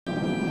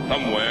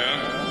somewhere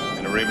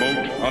in a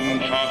remote,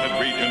 uncharted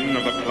region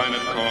of the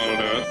planet called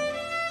Earth.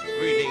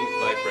 Greetings,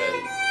 my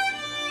friends.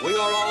 We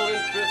are all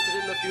interested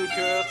in the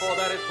future, for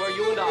that is where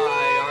you and I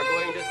are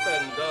going to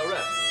spend the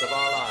rest of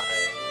our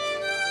lives.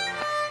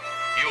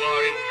 You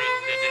are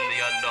interested in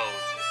the unknown,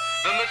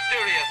 the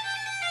mysterious,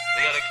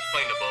 the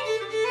unexplainable.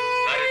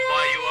 That is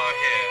why you are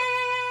here.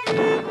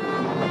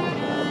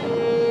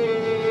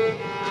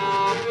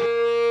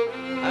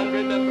 And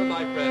remember,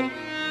 my friends,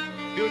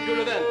 future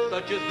events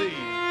such as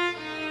these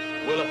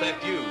will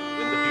affect you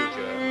in the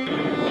future.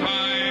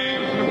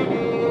 Time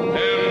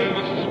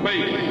and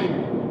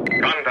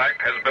space.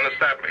 Contact has been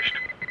established.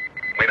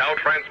 We now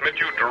transmit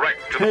you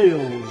direct to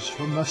Tales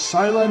from the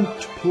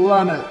Silent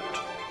Planet.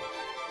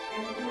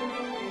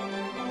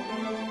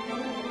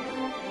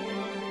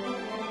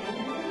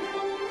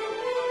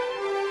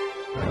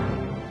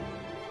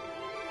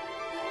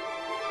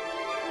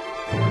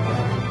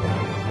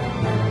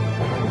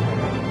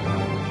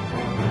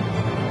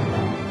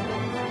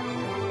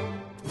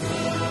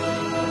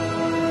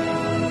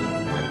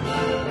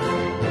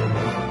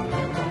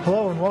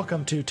 Hello and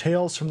welcome to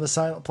Tales from the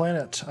Silent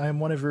Planet. I am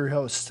one of your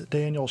hosts,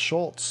 Daniel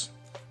Schultz.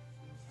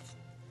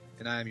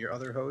 And I am your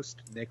other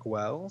host, Nick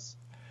Wells.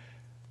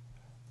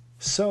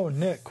 So,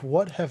 Nick,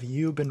 what have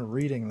you been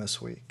reading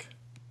this week?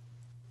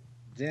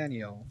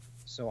 Daniel,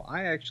 so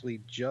I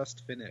actually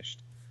just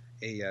finished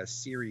a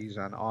series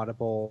on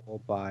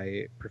Audible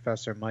by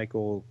Professor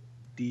Michael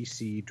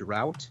D.C.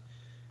 Drought.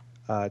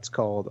 It's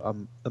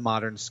called The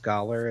Modern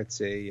Scholar.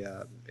 It's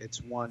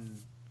one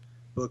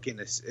book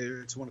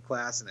it's one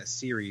class in a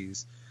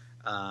series,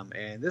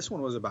 and this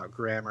one was about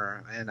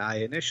grammar. And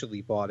I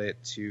initially bought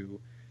it to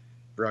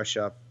brush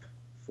up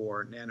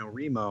for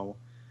NaNoWriMo.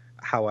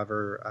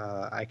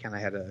 However, I kind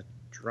of had to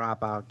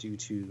drop out due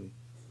to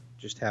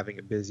just having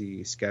a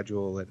busy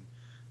schedule and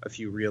a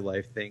few real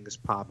life things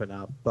popping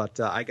up. But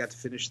I got to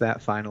finish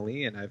that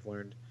finally, and I've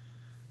learned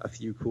a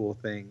few cool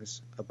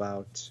things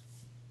about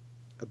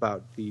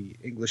the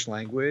English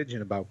language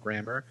and about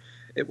grammar.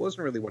 It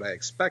wasn't really what I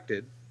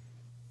expected,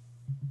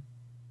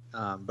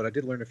 but I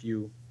did learn a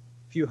few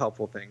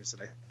helpful things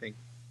that I think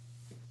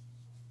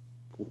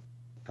will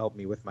help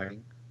me with my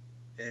writing.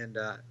 And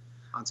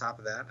on top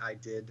of that, I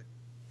did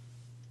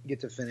get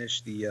to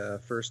finish the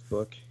first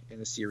book in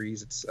the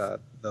series. It's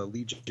the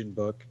Legion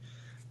book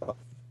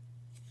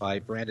by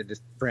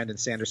Brandon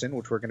Sanderson,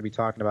 which we're going to be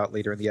talking about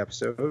later in the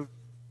episode.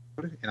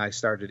 And I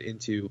started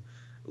into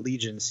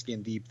Legion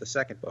Skin Deep, the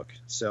second book.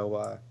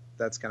 So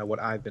that's kind of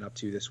what I've been up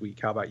to this week.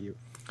 How about you?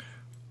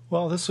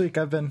 Well, this week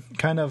I've been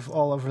kind of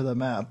all over the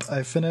map.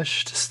 I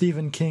finished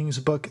Stephen King's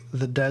book,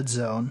 The Dead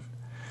Zone,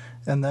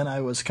 and then I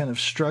was kind of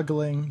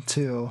struggling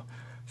to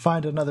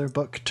find another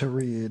book to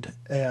read,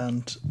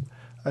 and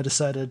I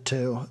decided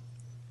to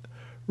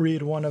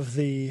read one of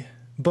the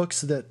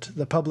books that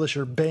the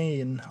publisher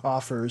Baen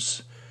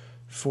offers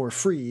for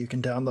free. You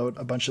can download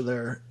a bunch of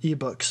their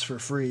ebooks for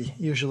free.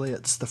 Usually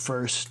it's the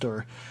first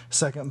or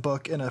second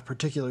book in a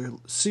particular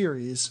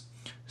series,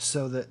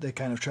 so that they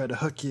kind of try to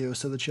hook you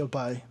so that you'll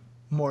buy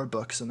more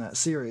books in that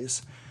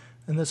series.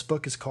 And this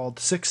book is called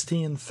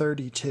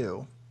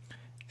 1632,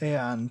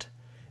 and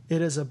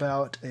it is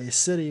about a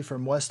city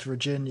from West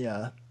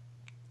Virginia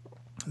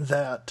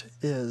that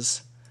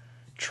is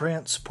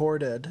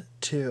transported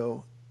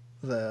to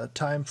the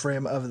time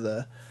frame of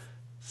the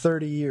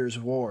 30 Years'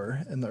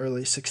 War in the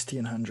early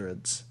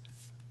 1600s.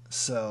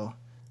 So,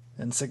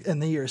 in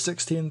the year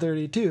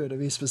 1632, to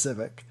be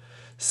specific.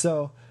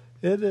 So,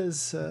 it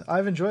is,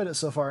 I've enjoyed it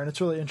so far, and it's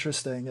really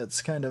interesting.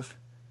 It's kind of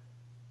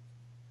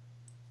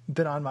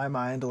been on my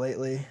mind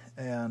lately,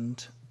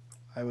 and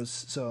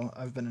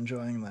I've been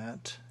enjoying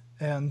that.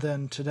 And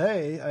then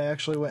today, I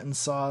actually went and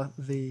saw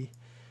the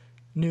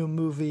new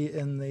movie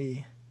in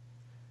the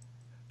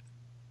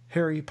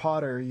Harry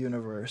Potter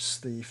universe,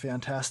 The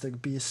Fantastic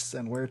Beasts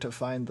and Where to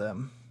Find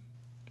Them.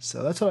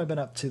 So that's what I've been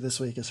up to this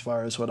week as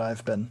far as what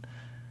I've been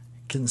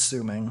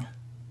consuming.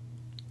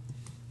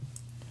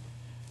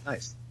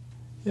 Nice.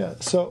 Yeah,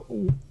 so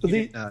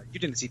you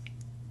didn't see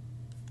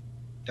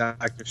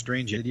Doctor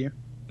Strange, did you?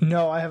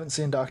 No, I haven't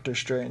seen Doctor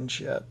Strange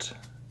yet.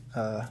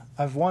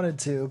 I've wanted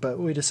to, but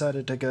we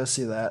decided to go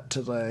see that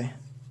today,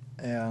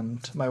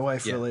 and my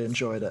wife really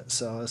enjoyed it,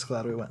 so I was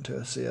glad we went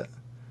to see it.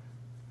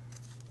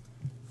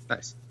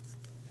 Nice.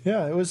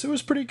 Yeah, it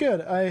was pretty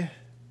good.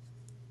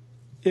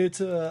 It's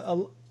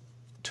a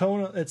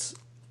tone. It's,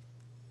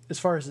 as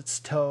far as its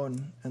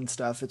tone and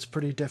stuff, it's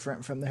pretty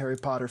different from the Harry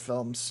Potter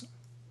films,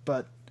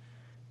 but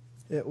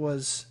it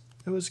was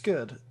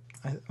good.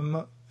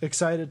 I'm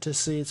excited to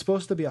see. It's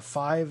supposed to be a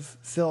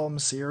 5-film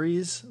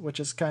series, which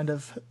is kind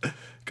of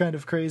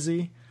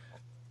crazy,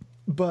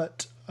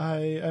 but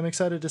I'm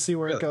excited to see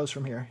where it goes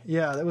from here.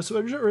 Yeah, it was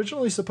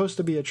originally supposed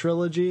to be a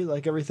trilogy,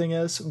 like everything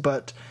is,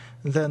 but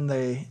then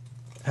they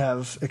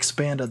have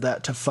expanded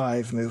that to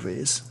 5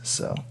 movies.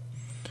 So,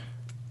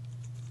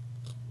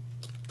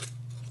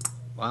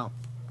 wow,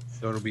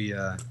 so it'll be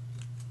a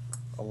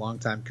long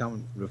time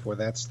coming before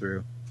that's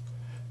through.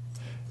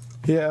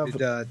 Yeah.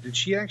 Did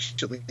she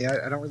actually?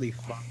 I don't really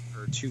follow her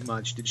her too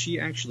much. Did she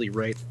actually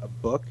write a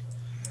book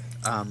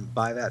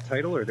by that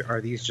title, or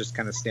are these just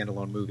kind of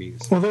standalone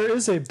movies? Well, there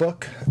is a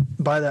book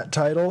by that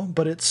title,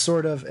 but it's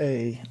sort of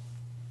a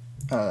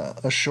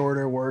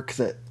shorter work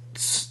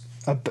that's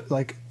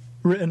like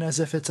written as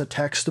if it's a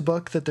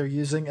textbook that they're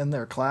using in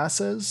their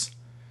classes.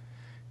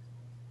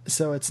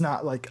 So it's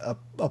not like a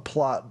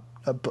plot,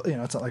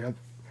 it's not like a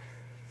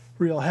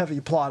real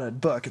heavy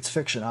plotted book. It's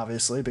fiction,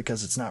 obviously,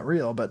 because it's not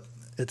real, but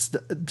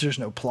there's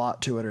no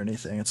plot to it or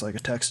anything. It's like a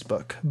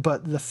textbook.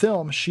 But the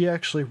film, she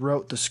actually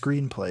wrote the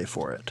screenplay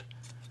for it.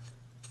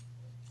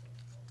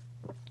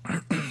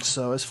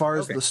 So as far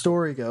as the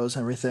story goes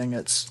and everything,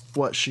 it's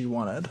what she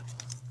wanted.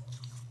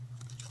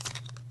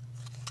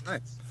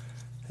 Nice.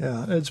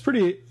 Yeah, it's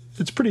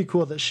pretty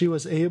cool that she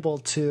was able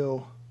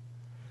to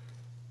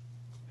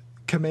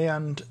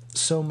command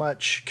so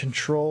much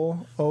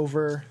control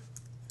over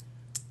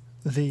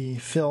the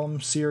film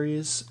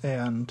series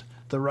and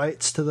the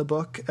rights to the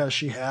book as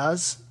she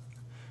has.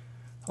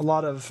 A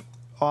lot of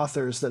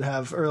authors that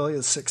have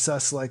early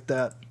success like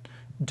that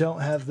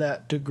don't have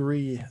that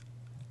degree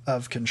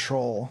of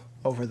control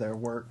over their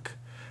work.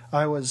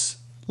 I was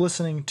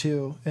listening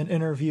to an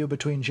interview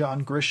between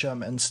John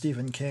Grisham and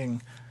Stephen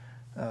King.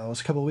 It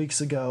was a couple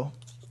weeks ago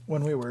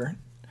when we were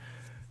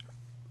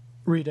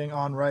reading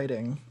On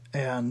Writing,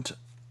 and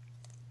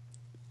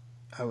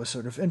I was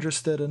sort of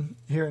interested in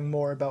hearing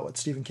more about what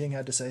Stephen King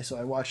had to say, so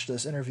I watched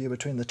this interview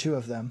between the two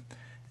of them,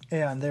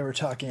 and they were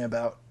talking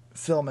about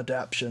film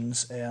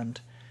adaptions and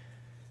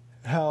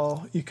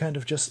how you kind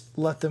of just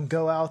let them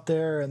go out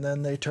there and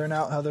then they turn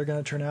out how they're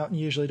going to turn out, and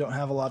you usually don't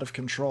have a lot of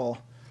control.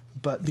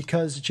 But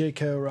because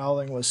J.K.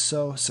 Rowling was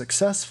so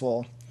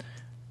successful,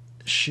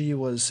 she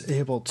was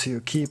able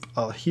to keep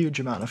a huge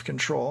amount of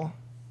control.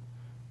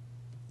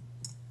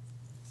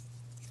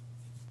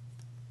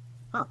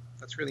 Huh,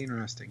 that's really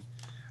interesting.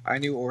 I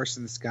knew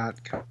Orson Scott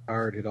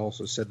Card had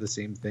also said the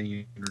same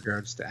thing in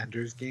regards to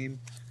Ender's Game,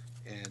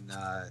 and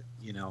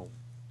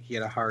he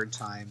had a hard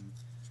time,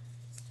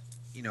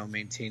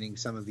 maintaining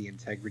some of the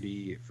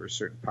integrity for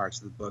certain parts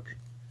of the book,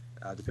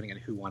 depending on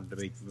who wanted to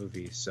make the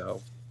movie.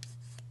 So,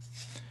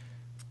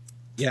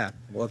 yeah,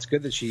 well, it's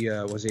good that she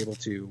was able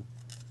to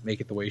make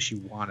it the way she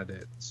wanted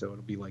it, so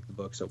it'll be like the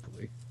books,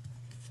 hopefully.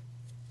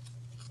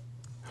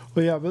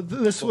 Well, yeah, but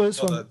this was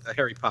the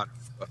Harry Potter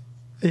book.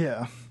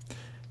 Yeah.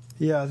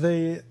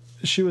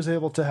 She was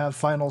able to have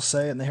final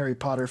say in the Harry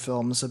Potter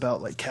films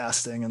about like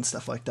casting and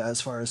stuff like that, as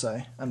far as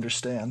I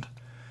understand.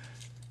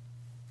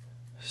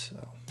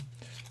 So,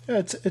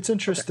 yeah, it's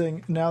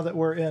interesting now that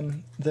we're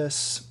in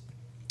this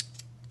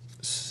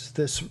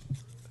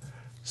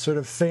sort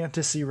of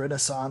fantasy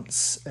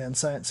renaissance and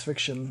science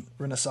fiction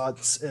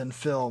renaissance in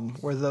film,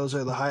 where those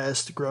are the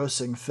highest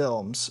grossing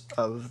films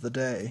of the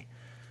day,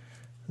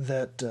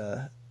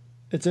 that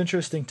it's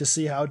interesting to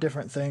see how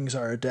different things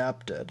are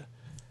adapted.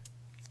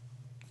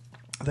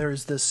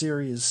 There's this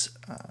series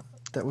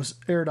that was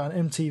aired on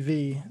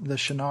MTV, the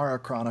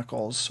Shannara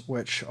Chronicles,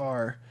 which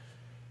are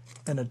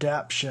an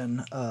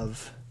adaptation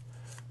of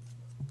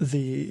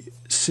the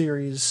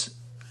series,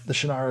 the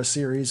Shannara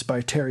series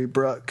by Terry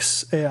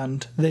Brooks,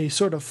 and they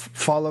sort of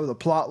follow the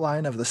plot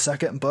line of the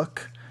second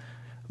book,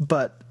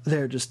 but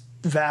they're just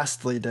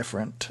vastly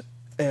different.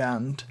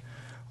 And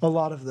a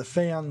lot of the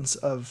fans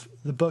of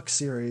the book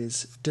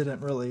series didn't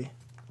really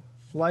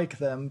like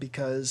them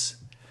because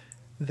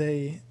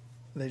they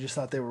just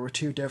thought they were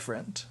too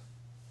different.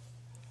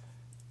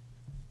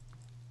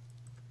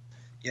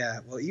 Yeah,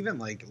 well, even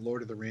like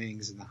Lord of the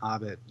Rings and The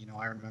Hobbit,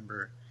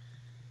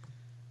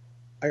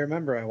 I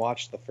remember I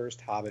watched the first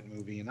Hobbit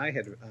movie, and I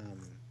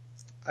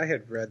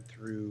had read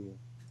through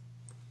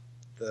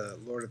the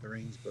Lord of the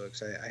Rings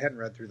books. I hadn't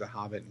read through The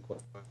Hobbit in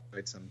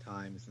quite some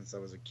time, since I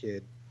was a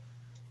kid,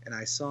 and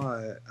I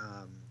saw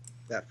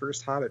that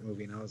first Hobbit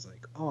movie, and I was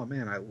like, oh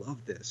man, I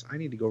love this. I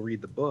need to go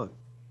read the book.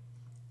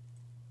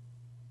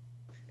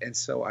 And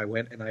so I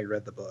went and I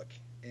read the book,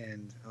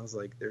 and I was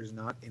like, there's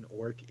not an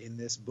orc in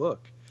this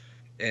book.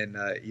 And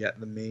yet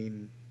the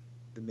main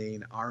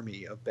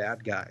army of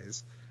bad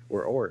guys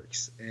were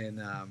orcs. And,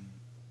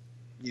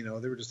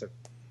 there were just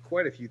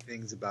quite a few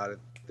things about it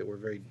that were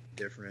very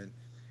different.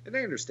 And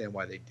I understand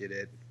why they did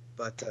it.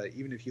 But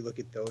even if you look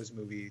at those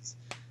movies,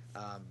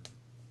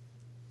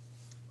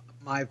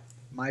 my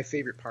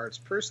favorite parts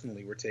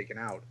personally were taken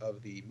out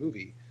of the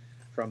movie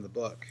from the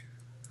book,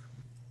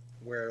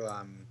 where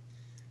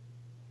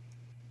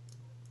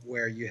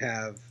you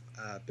have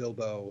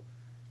Bilbo.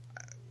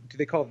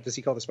 Does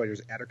he call the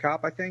spiders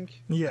Attercop, I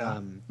think? Yeah.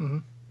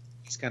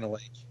 He's kind of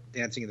like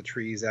dancing in the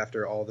trees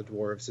after all the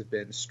dwarves have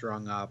been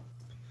strung up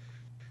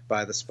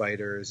by the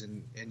spiders,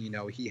 and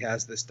he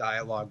has this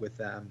dialogue with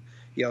them.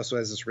 He also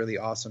has this really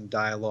awesome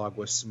dialogue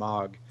with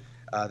Smaug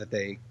that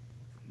they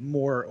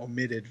more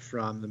omitted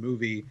from the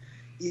movie.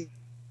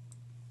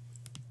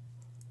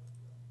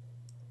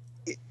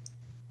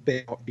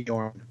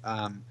 Bjorn,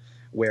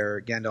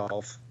 where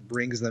Gandalf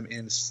brings them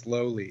in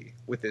slowly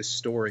with his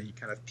story,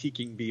 kind of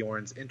piquing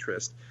Bjorn's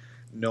interest,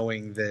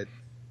 knowing that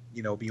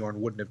Bjorn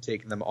wouldn't have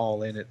taken them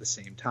all in at the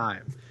same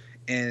time.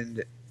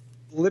 And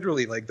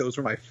literally, like, those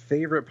were my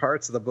favorite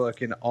parts of the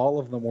book, and all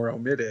of them were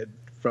omitted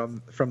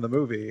from the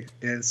movie.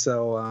 And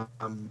so,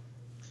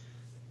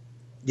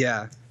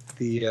 yeah,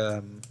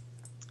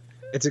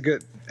 it's a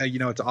good,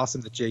 it's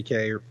awesome that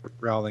J.K.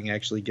 Rowling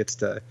actually gets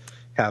to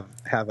have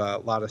a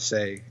lot of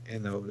say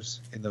in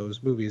those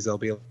movies. They'll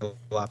be a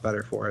lot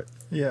better for it.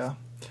 Yeah.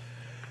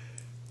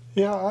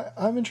 Yeah,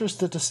 I'm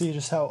interested to see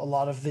just how a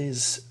lot of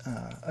these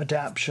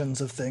adaptions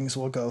of things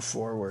will go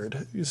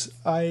forward.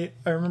 I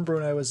remember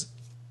when I was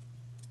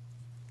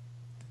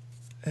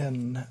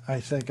I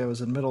think I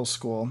was in middle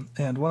school,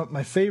 and one of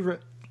my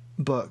favorite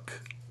books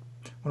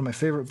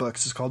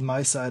is called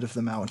My Side of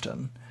the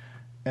Mountain,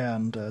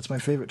 and it's my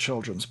favorite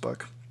children's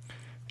book.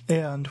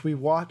 And we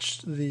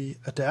watched the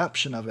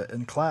adaptation of it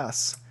in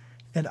class,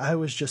 and I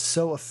was just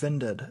so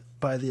offended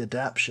by the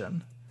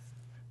adaptation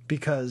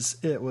because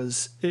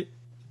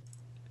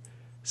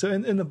So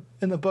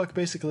in the book,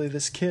 basically,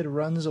 this kid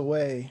runs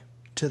away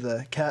to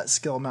the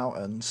Catskill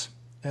Mountains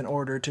in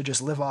order to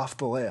just live off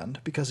the land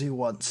because he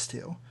wants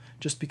to,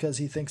 just because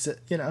he thinks it,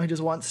 he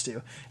just wants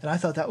to. And I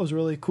thought that was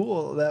really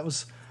cool. That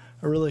was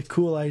a really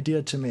cool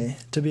idea to me,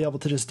 to be able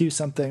to just do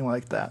something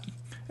like that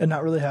and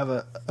not really have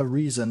a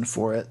reason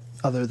for it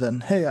other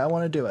than, hey, I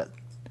want to do it.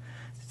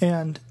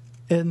 And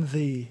in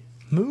the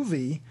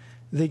movie,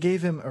 they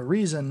gave him a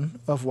reason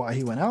of why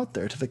he went out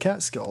there to the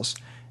Catskills.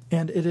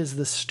 And it is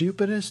the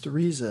stupidest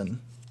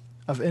reason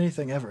of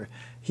anything ever.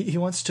 He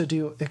wants to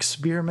do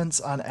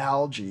experiments on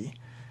algae.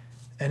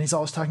 And he's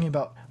always talking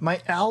about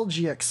my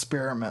algae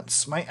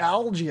experiments.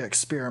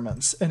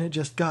 And it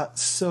just got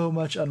so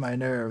much on my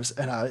nerves.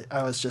 And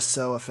I was just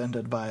so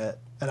offended by it.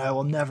 And I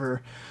will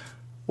never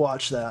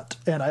watch that.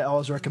 And I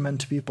always recommend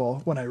to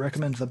people, when I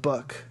recommend the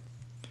book,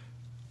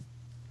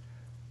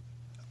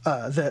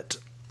 that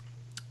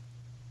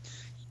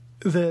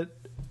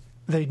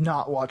they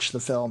not watch the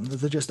film, that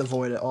they just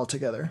avoid it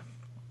altogether.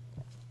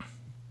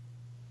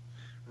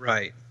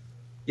 Right.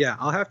 Yeah,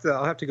 I'll have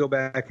to go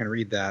back and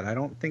read that. I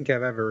don't think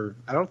I've ever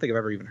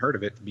even heard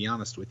of it, to be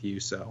honest with you.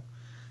 So,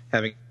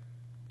 having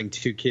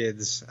 2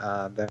 kids,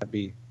 it'd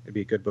be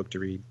a good book to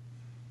read.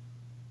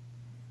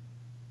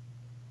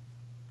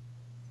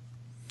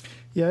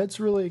 Yeah, it's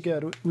really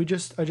good. I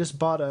just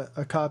bought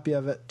a copy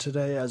of it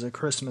today as a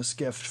Christmas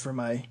gift for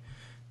my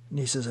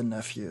nieces and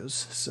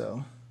nephews.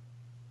 So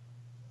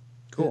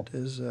cool. It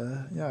is.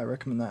 I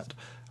recommend that.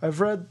 I've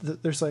read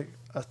that there's like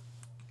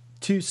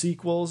 2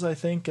 sequels, I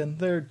think, and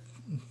they're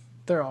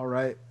all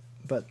right,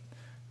 but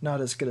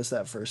not as good as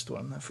that first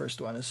one. That first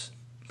one is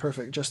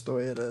perfect just the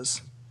way it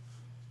is.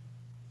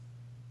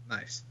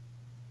 Nice.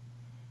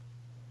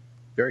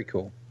 Very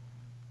cool.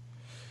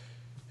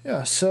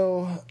 Yeah,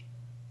 so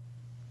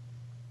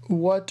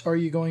what are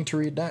you going to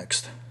read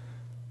next?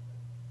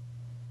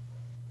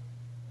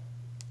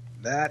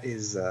 That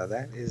is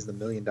the $1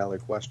 million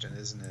question,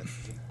 isn't it?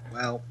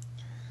 Well,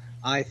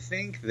 I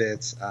think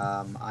that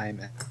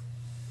I'm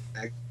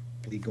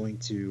actually going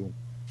to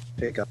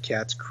pick up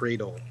Cat's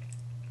Cradle.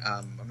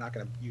 I'm not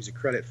going to use a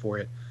credit for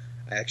it.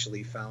 I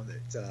actually found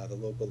that the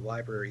local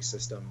library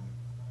system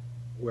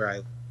where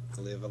I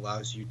live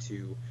allows you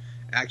to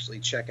actually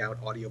check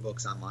out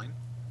audiobooks online.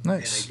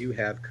 Nice. And they do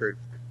have Kurt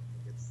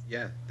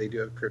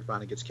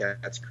Vonnegut's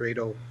Cat's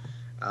Cradle.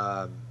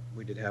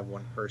 We did have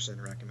one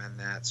person recommend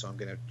that, so I'm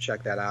going to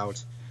check that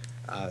out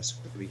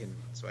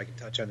so I can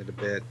touch on it a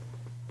bit.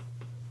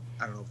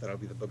 I don't know if that'll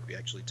be the book we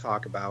actually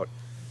talk about,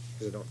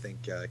 because I don't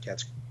think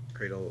Cat's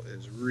Cradle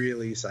is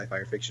really sci-fi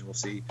or fiction. We'll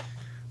see.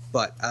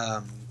 But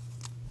I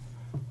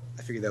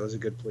figured that was a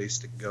good place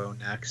to go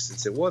next,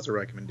 since it was a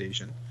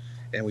recommendation,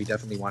 and we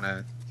definitely want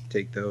to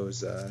take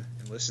those and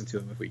listen to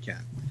them if we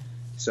can.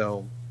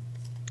 So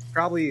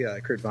probably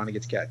Kurt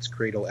Vonnegut's Cat's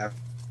Cradle after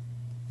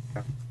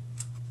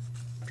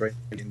I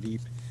get in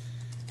deep.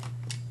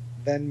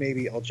 Then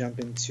maybe I'll jump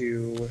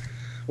into.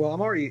 Well,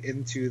 I'm already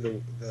into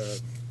the.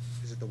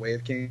 Is it The Way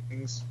of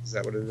Kings? Is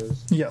that what it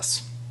is?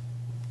 Yes.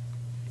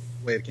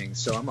 Way of Kings.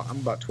 So I'm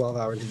about 12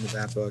 hours into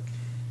that book.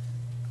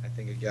 I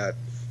think I got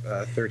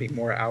 30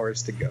 more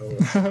hours to go.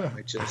 I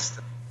might just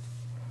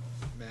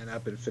man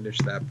up and finish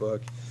that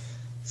book.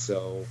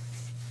 So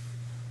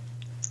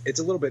it's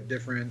a little bit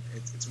different.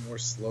 It's more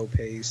slow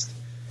paced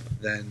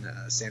than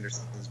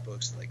Sanderson's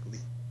books like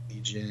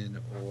Legion,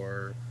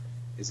 or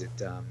is it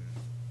the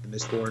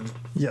Mistborn?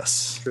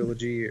 Yes.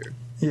 Trilogy?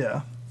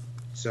 Yeah.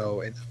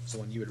 So, and that's the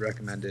one you had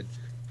recommended.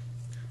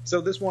 So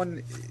this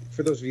one,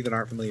 for those of you that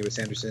aren't familiar with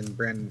Sanderson,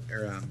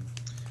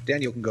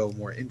 Daniel can go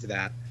more into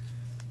that,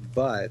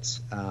 but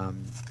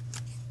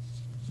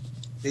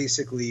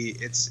basically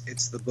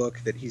it's the book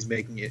that he's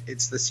making it.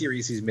 It's the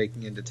series he's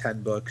making into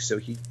 10 books. So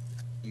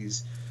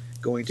he's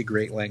going to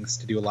great lengths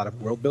to do a lot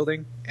of world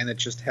building, and it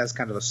just has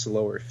kind of a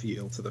slower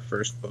feel to the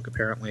first book,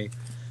 apparently.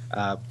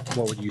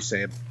 What would you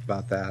say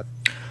about that?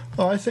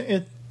 Well, I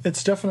think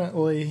it's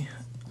definitely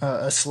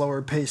a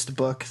slower paced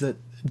book that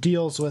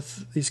deals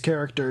with these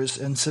characters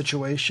and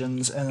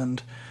situations,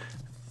 and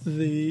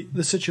the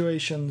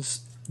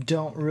situations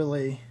don't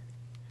really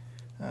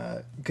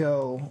they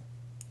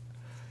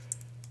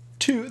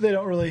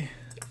don't really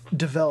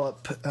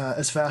develop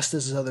as fast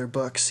as his other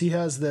books. He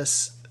has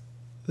this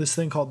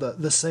thing called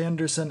the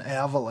Sanderson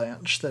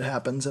avalanche that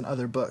happens in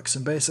other books,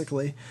 and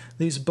basically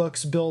these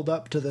books build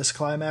up to this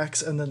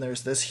climax, and then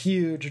there's this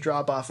huge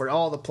drop off where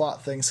all the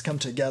plot things come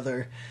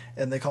together,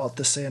 and they call it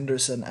the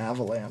Sanderson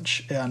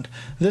avalanche. And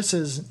this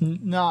is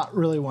not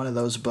really one of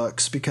those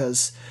books,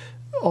 because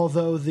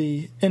although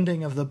the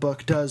ending of the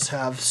book does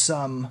have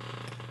some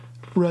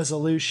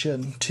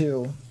resolution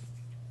to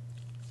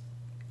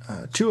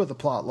two of the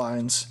plot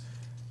lines,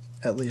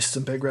 at least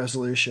some big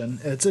resolution,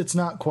 it's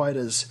not quite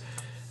as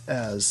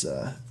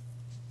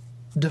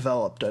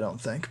developed, I don't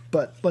think.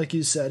 But like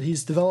you said,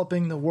 he's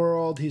developing the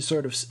world. He's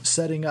sort of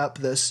setting up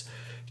this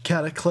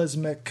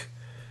cataclysmic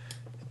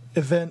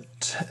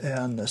event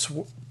and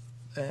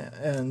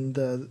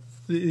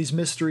these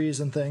mysteries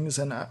and things.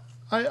 And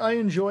I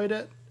enjoyed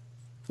it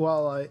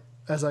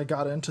as I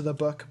got into the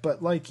book.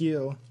 But like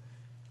you,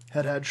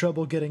 had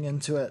trouble getting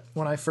into it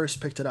when I first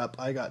picked it up.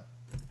 I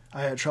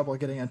had trouble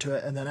getting into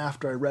it, and then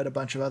after I read a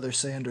bunch of other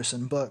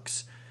Sanderson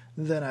books,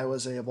 then I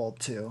was able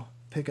to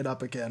pick it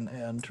up again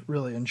and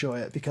really enjoy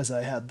it, because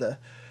I had the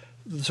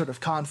sort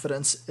of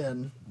confidence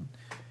in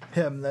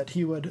him that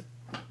it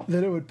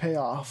would pay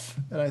off,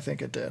 and I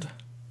think it did.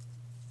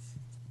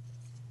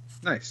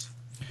 Nice.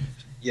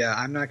 Yeah,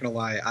 I'm not gonna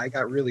lie, I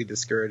got really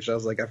discouraged. I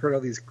was like, I've heard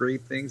all these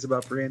great things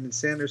about Brandon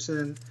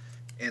Sanderson,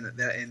 and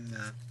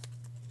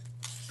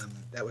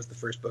that was the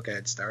first book I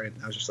had started,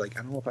 and I was just like,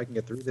 I don't know if I can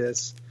get through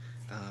this,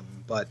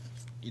 but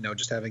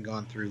just having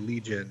gone through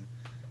Legion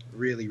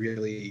really,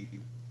 really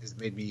has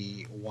made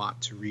me want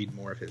to read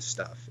more of his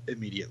stuff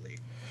immediately.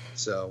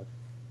 So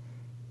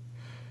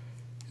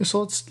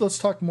let's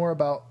talk more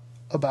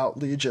about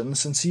Legion,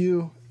 since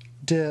you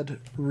did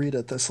read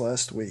it this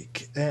last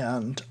week,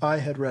 and I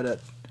had read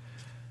it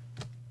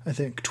I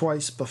think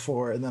twice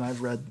before, and then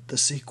I've read the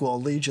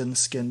sequel, Legion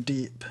Skin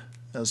Deep,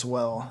 as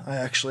well. I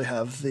actually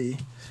have the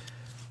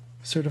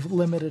sort of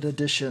limited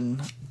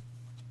edition,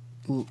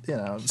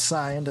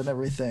 signed and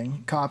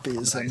everything,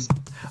 copies. Nice. And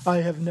I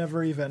have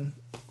never even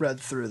read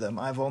through them.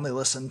 I've only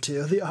listened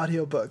to the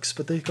audiobooks,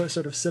 but they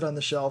sort of sit on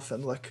the shelf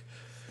and look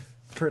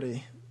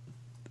pretty.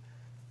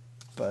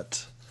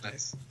 But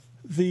nice.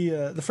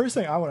 The first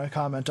thing I want to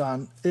comment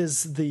on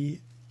is the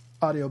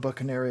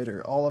audiobook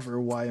narrator, Oliver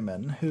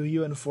Wyman, who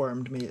you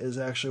informed me is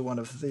actually one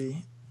of the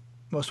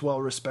most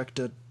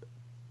well-respected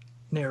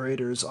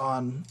narrators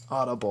on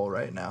Audible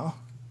right now.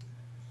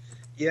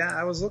 Yeah,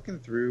 I was looking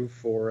through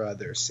for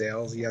their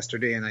sales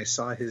yesterday, and I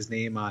saw his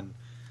name on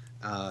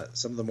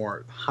some of the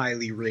more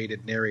highly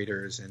rated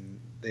narrators, and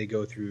they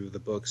go through the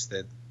books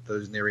that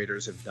those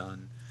narrators have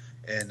done.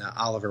 And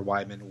Oliver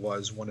Wyman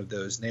was one of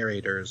those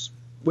narrators,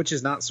 which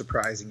is not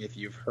surprising if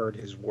you've heard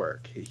his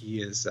work.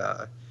 He is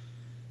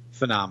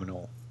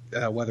phenomenal,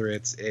 whether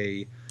it's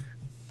a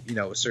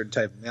certain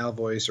type of male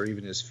voice or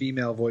even his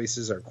female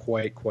voices are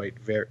quite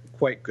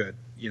good,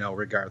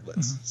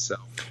 regardless. Mm-hmm. So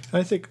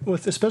I think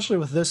especially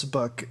with this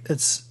book,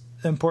 it's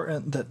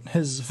important that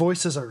his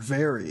voices are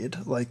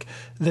varied, like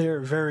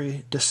they're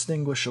very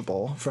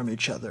distinguishable from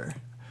each other.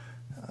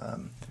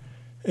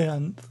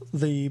 And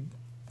the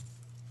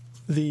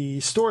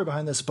story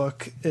behind this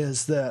book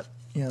is that,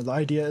 the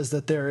idea is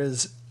that there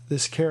is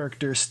this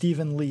character,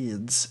 Stephen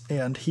Leeds,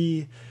 and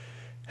he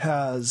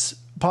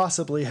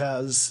possibly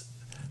has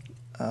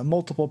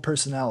multiple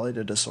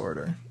personality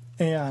disorder,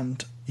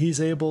 and he's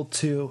able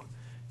to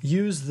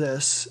use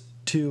this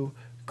to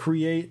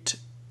create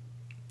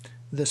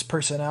this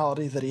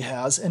personality that he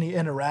has and he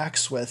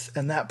interacts with,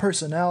 and that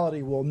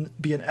personality will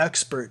be an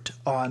expert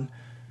on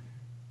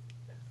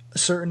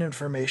certain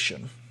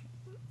information.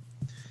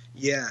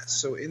 Yeah,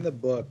 so in the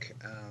book,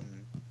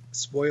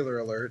 spoiler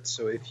alert,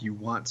 so if you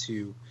want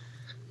to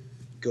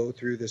go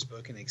through this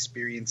book and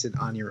experience it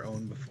on your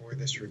own before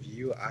this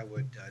review, I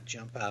would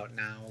jump out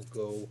now,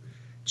 go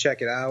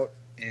check it out,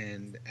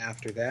 and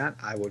after that,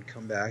 I would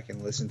come back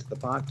and listen to the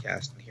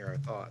podcast and hear our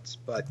thoughts.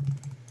 But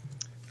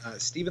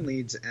Stephen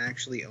Leeds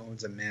actually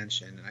owns a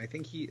mansion, and I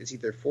think he is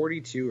either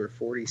 42 or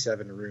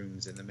 47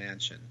 rooms in the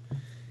mansion.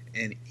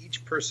 And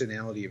each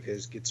personality of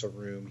his gets a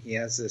room. He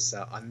has this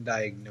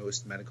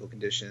undiagnosed medical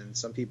condition.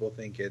 Some people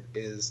think it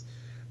is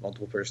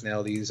multiple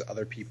personalities.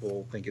 Other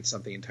people think it's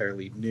something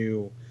entirely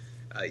new.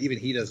 Even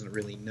he doesn't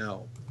really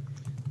know.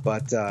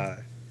 But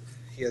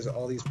he has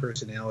all these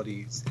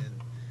personalities,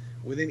 and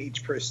within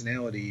each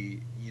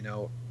personality,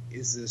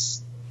 is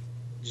this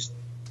just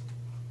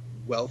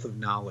wealth of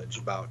knowledge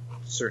about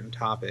certain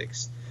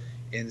topics.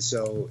 And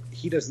so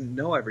he doesn't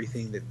know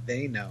everything that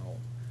they know,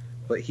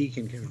 but he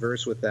can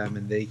converse with them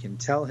and they can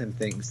tell him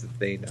things that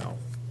they know.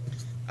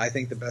 I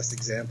think the best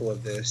example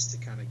of this, to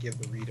kind of give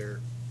the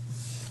reader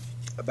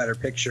a better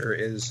picture,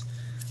 is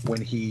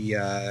when he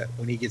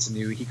gets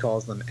new, he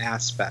calls them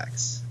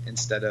aspects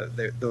instead of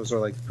those are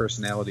like the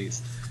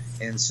personalities.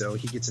 And so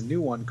he gets a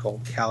new one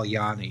called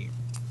Kalyani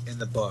in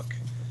the book,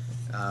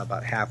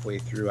 about halfway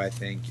through, I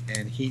think,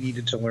 and he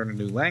needed to learn a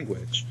new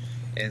language.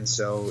 And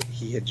so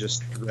he had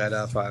just read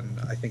up on,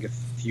 I think, a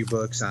few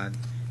books on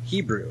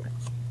Hebrew,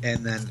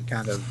 and then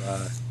kind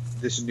of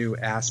this new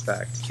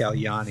aspect,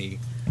 Kalyani,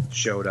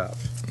 showed up,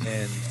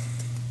 and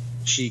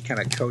she kind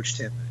of coached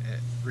him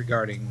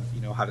regarding,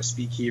 how to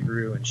speak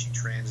Hebrew, and she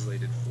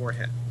translated for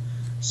him.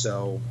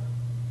 So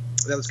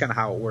that was kind of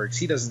how it works.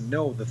 He doesn't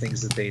know the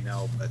things that they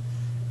know, but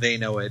they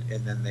know it,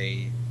 and then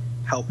they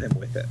help him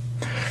with it.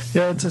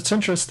 Yeah, it's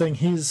interesting.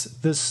 He's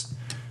this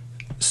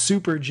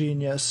super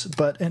genius,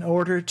 but in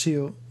order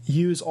to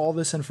use all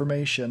this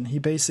information, he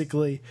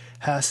basically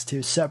has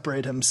to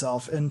separate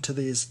himself into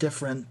these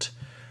different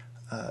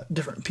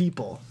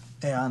people.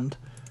 And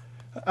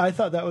I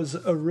thought that was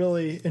a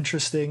really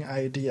interesting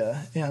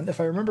idea. And if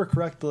I remember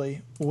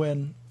correctly,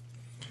 when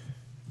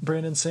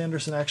Brandon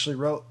Sanderson actually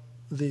wrote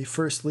the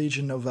first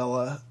Legion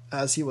novella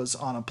as he was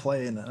on a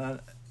plane,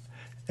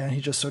 and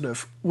he just sort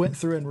of went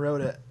through and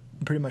wrote it,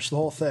 pretty much the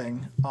whole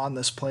thing, on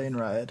this plane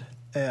ride.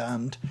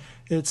 And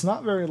it's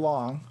not very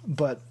long,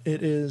 but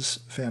it is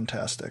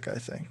fantastic, I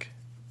think.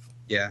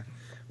 Yeah.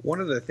 One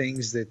of the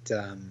things that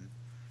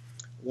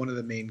one of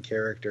the main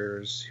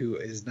characters, who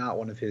is not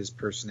one of his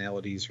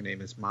personalities, her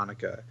name is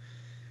Monica,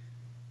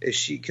 is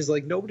she, because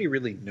nobody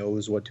really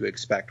knows what to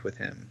expect with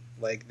him.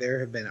 There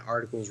have been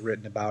articles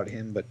written about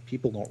him, but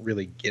people don't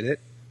really get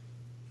it.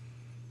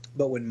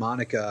 But when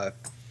Monica,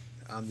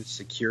 the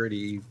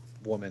security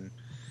woman,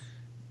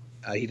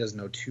 he doesn't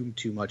know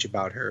too much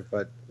about her,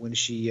 but when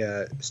she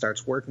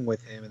starts working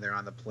with him and they're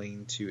on the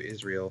plane to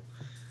Israel,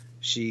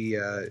 she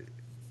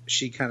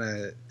kind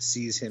of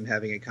sees him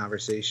having a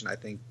conversation, I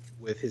think,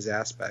 with his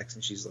aspects,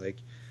 and she's like,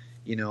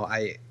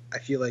 I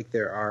feel like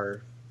there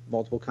are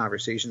multiple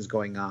conversations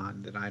going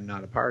on that I'm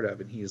not a part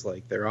of, and he's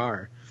like, there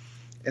are.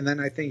 And then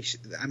I think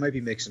I might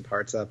be mixing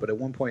parts up, but at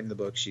one point in the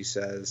book she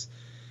says,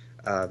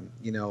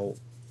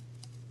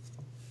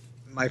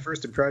 my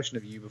first impression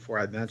of you before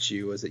I met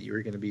you was that you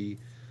were going to be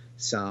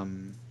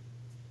some,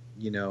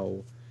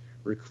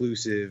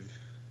 reclusive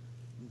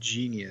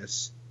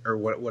genius or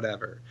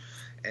whatever.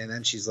 And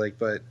then she's like,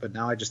 but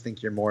now I just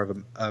think you're more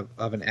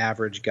of an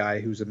average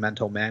guy who's a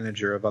mental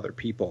manager of other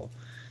people.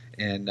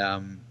 And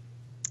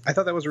I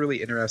thought that was a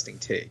really interesting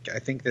take. I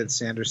think that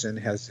Sanderson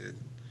has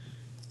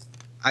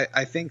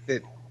I think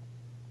that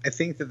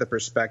the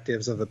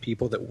perspectives of the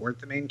people that weren't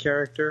the main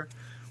character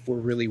were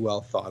really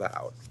well thought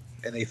out,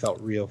 and they felt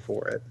real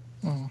for it.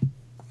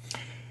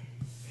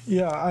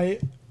 Yeah,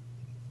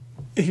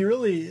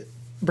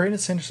 Brandon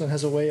Sanderson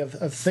has a way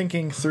of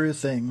thinking through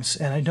things,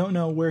 and I don't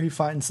know where he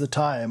finds the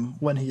time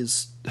when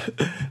he's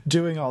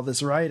doing all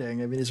this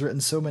writing. I mean, he's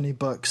written so many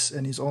books,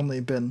 and he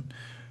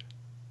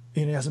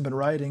hasn't been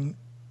writing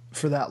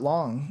for that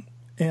long,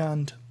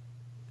 and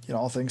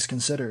all things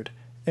considered.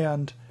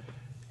 And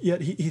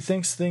yet he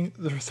thinks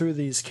through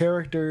these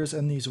characters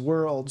and these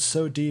worlds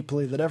so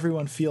deeply that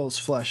everyone feels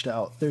fleshed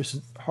out. There's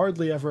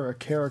hardly ever a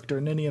character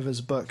in any of his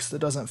books that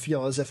doesn't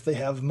feel as if they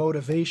have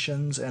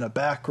motivations and a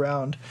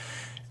background,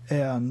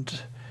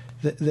 and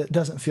that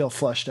doesn't feel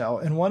fleshed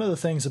out. And one of the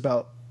things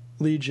about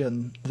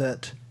Legion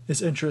that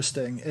is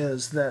interesting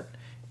is that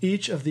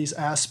each of these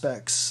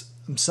aspects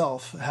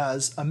himself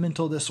has a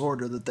mental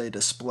disorder that they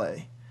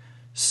display.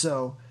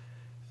 So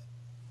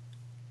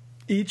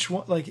each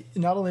one,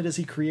 not only does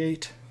he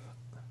create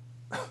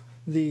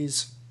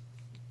these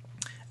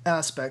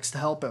aspects to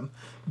help him,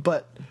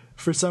 but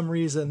for some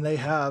reason they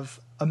have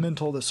a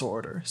mental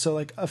disorder.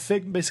 So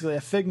basically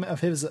a figment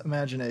of his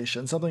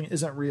imagination, something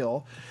isn't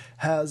real,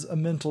 has a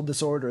mental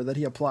disorder that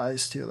he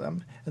applies to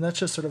them. And that's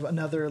just sort of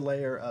another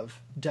layer of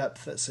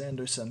depth that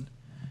Sanderson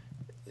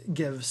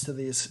gives to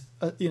these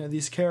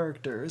these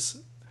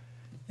characters.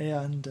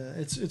 And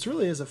it's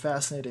really is a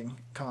fascinating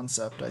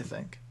concept, I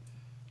think.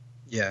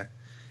 Yeah.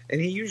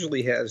 And he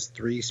usually has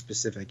three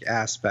specific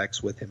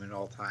aspects with him at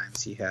all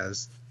times. He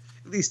has,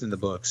 at least in the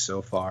books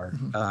so far,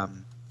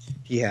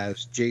 he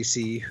has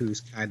JC,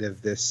 who's kind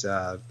of this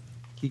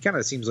he kind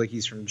of seems like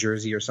he's from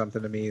Jersey or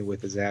something to me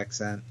with his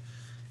accent,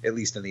 at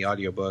least in the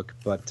audiobook.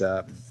 But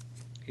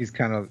he's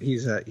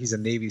a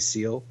Navy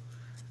SEAL,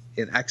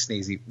 an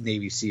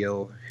ex-Navy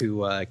SEAL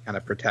who kind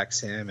of protects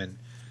him and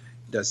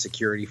does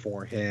security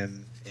for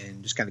him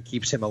and just kind of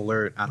keeps him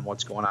alert on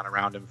what's going on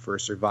around him for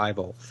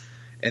survival.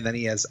 And then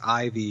he has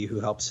Ivy, who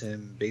helps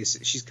him.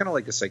 She's kind of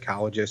like a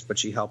psychologist, but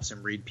she helps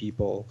him read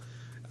people.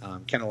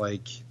 Kind of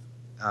like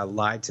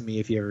Lied to Me,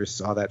 if you ever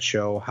saw that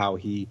show, how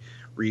he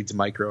reads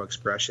micro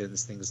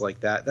expressions, things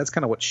like that. That's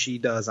kind of what she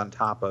does on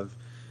top of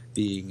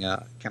being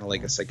kind of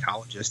like a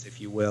psychologist,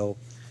 if you will.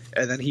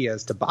 And then he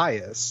has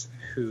Tobias,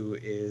 who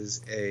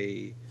is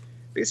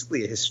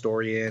basically a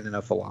historian and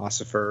a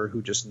philosopher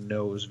who just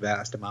knows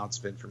vast amounts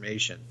of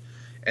information.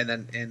 And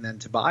then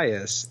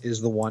Tobias is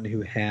the one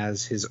who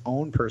has his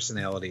own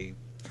personality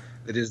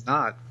that is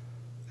not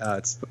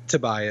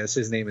Tobias.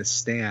 His name is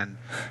Stan,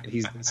 and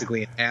he's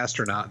basically an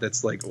astronaut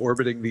that's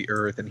orbiting the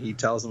Earth, and he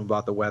tells them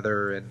about the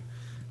weather and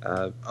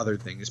other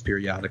things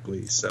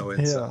periodically. So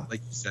it's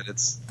like you said,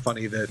 it's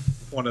funny that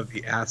one of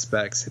the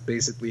aspects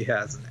basically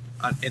has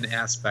an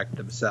aspect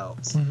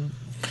themselves. Mm-hmm.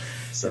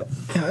 So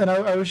yeah, and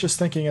I was just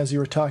thinking as you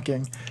were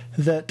talking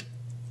that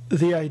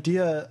the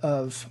idea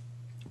of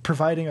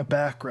providing a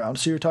background.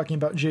 So you're talking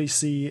about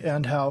JC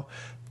and how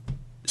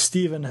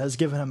Stephen has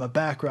given him a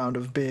background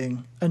of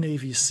being a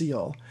Navy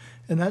SEAL.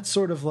 And that's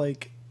sort of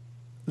like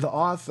the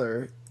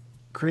author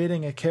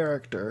creating a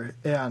character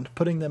and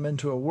putting them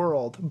into a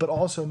world, but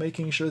also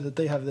making sure that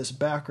they have this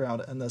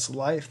background and this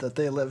life that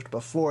they lived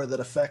before that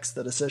affects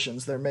the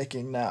decisions they're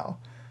making now.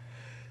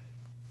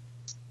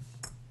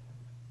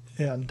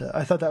 And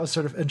I thought that was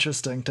sort of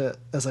interesting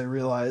as I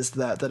realized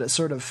that it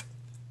sort of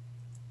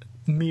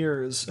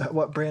mirrors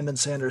what Brandon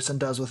Sanderson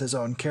does with his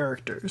own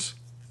characters.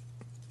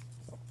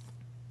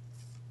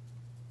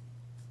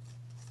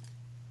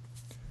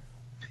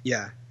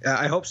 Yeah,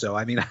 I hope so.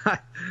 I mean,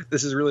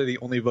 this is really the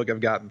only book I've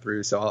gotten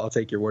through, so I'll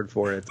take your word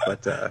for it.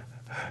 But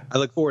I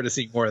look forward to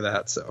seeing more of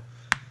that. So,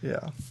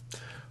 yeah.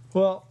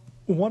 Well,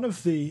 one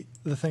of the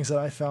things that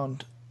I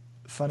found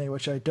funny,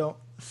 which I don't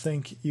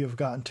think you've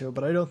gotten to,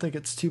 but I don't think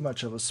it's too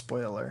much of a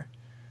spoiler,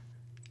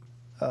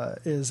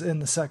 is in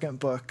the second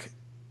book,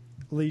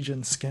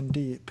 Legion Skin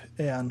Deep,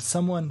 and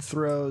someone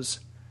throws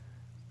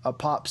a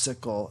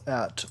popsicle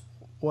at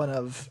one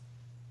of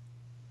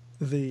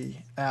the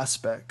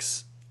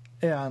aspects.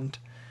 And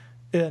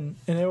in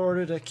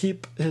order to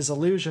keep his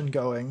illusion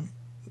going,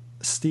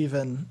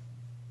 Stephen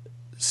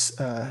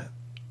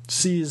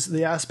sees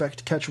the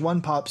aspect catch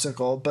one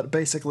popsicle, but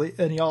basically,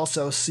 and he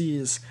also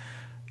sees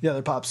the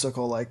other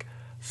popsicle like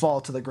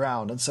fall to the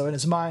ground. And so in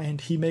his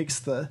mind, he makes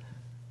the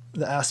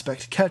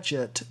aspect catch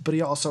it, but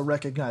he also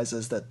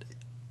recognizes that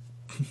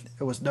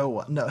it was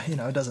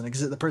it doesn't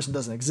exist. The person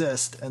doesn't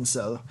exist, and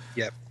so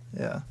yep,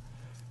 yeah.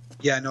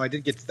 No, I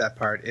did get to that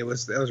part. That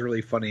was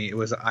really funny. It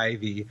was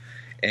Ivy.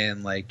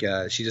 And like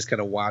she just kind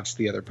of watched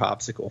the other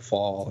popsicle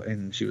fall,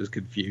 and she was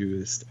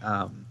confused.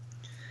 And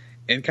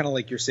kind of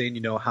like you're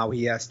saying, how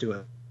he has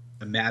to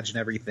imagine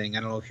everything. I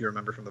don't know if you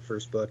remember from the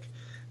first book,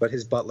 but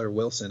his butler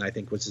Wilson, I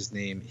think was his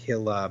name.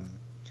 He'll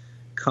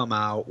come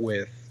out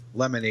with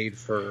lemonade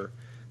for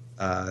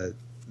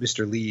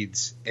Mr.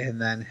 Leeds,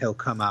 and then he'll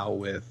come out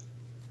with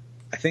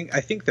I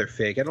think they're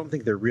fake. I don't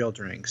think they're real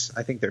drinks.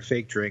 I think they're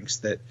fake drinks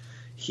that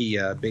he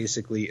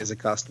basically is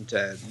accustomed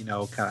to,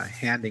 kind of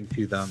handing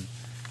to them.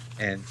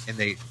 And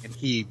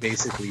he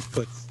basically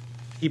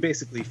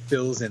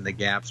fills in the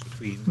gaps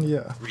between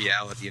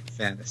reality and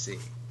fantasy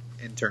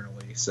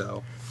internally.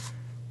 So,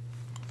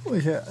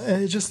 well, yeah,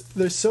 and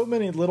there's so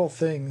many little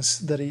things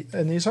that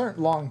and these aren't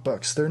long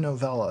books; they're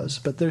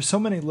novellas. But there's so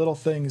many little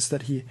things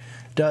that he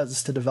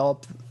does to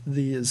develop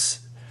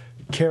these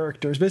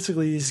characters.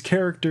 Basically, these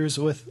characters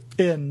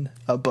within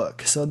a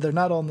book. So they're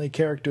not only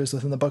characters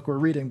within the book we're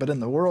reading, but in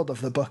the world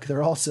of the book,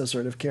 they're also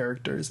sort of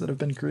characters that have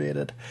been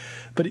created.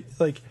 But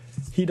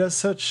he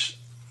does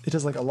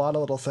like a lot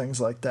of little things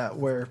like that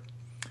where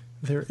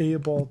they're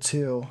able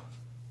to,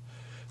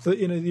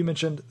 you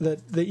mentioned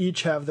that they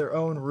each have their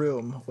own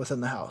room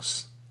within the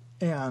house,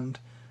 and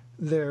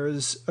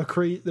there's a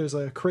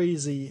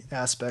crazy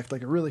aspect,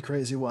 like a really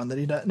crazy one that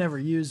he never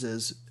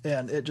uses,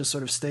 and it just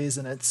sort of stays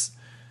in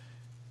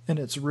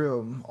its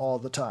room all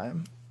the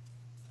time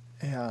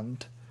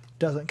and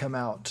doesn't come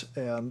out.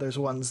 And there's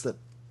ones that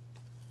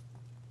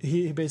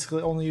he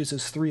basically only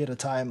uses 3 at a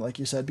time, like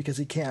you said, because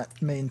he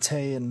can't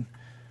maintain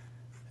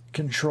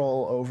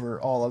control over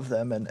all of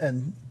them,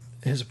 and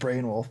his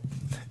brain will,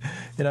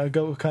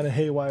 go kind of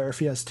haywire if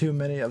he has too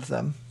many of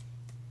them.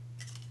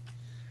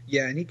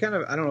 Yeah, and he kind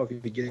of, I don't know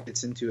if he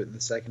gets into it in the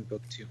second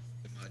book too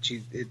much.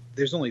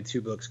 There's only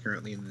 2 books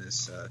currently in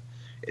this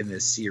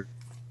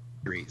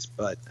series,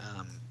 but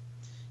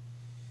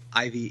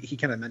Ivy, he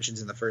kind of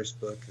mentions in the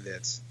first book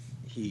that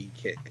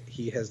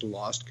he has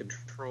lost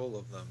control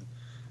of them.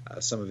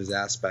 Some of his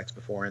aspects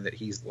before, and that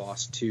he's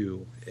lost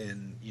 2,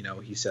 and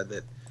he said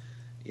that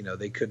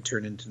they could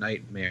turn into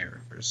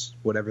nightmares,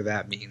 whatever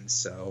that means.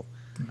 So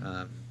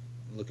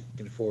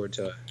looking forward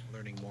to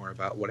learning more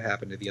about what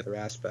happened to the other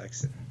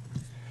aspects, and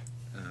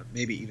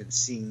maybe even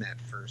seeing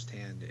that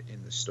firsthand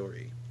in the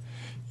story.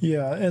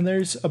 Yeah, and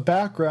there's a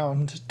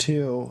background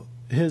to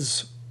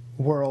his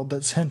world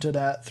that's hinted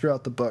at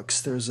throughout the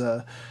books. There's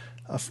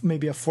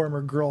maybe a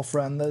former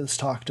girlfriend that is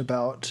talked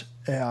about,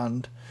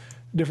 and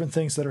different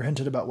things that are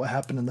hinted about what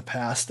happened in the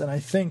past. And I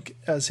think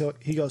as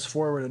he goes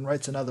forward and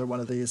writes another one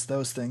of these,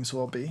 those things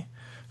will be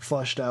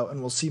flushed out, and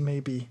we'll see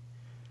maybe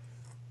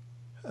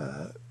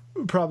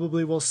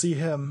probably we'll see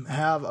him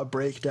have a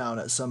breakdown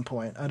at some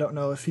point. I don't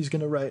know if he's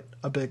going to write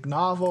a big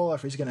novel or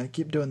if he's going to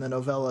keep doing the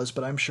novellas,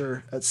 but I'm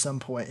sure at some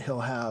point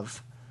he'll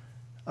have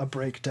a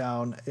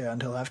breakdown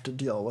and he'll have to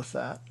deal with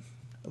that.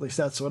 At least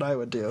that's what I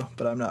would do,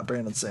 but I'm not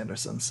Brandon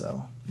Sanderson,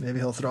 so maybe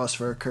he'll throw us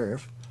for a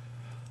curve.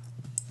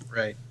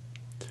 Right.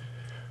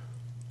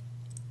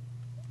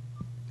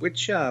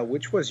 Which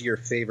was your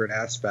favorite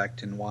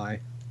aspect and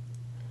why?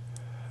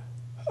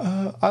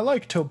 I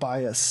like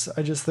Tobias.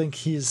 I just think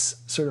he's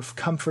sort of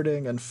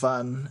comforting and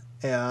fun,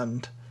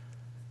 and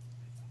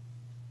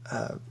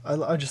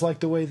I just like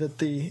the way that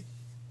the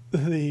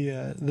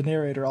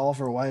narrator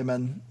Oliver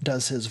Wyman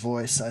does his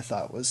voice. I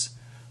thought was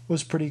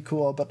pretty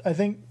cool. But I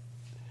think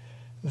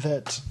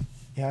that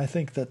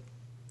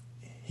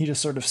he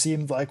just sort of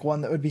seemed like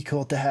one that would be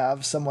cool to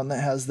have, someone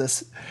that has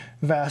this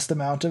vast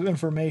amount of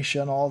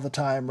information all the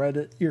time right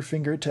at your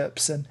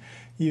fingertips. And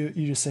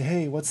You just say,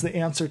 hey, what's the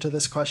answer to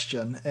this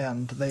question?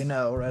 And they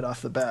know right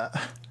off the bat.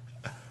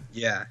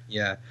 Yeah.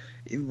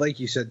 Like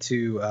you said,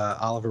 too,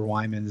 Oliver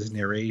Wyman's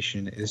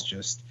narration is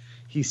just,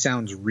 he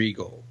sounds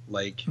regal,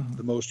 like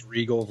the most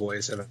regal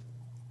voice I've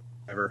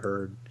ever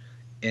heard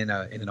in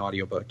an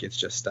audiobook. It's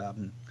just,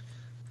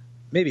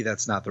 maybe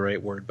that's not the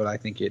right word, but I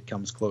think it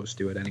comes close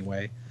to it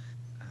anyway.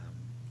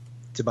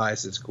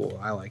 Tobias is cool.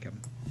 I like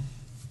him.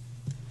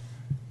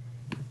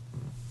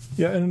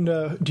 Yeah, and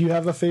do you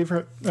have a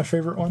favorite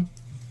one?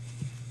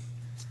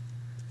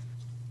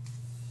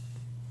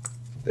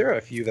 There are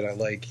a few that I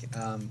like.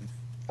 I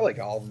like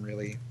all of them,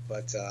 really,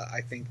 but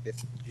I think that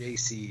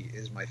JC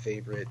is my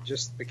favorite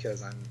just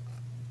because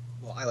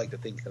I like to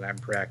think that I'm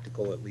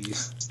practical at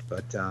least,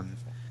 but,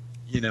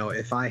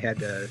 if I had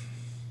to...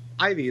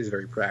 Ivy is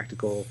very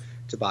practical,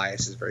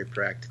 Tobias is very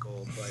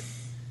practical, but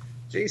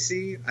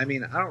JC, I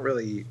don't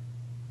really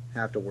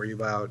have to worry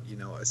about,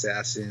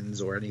 assassins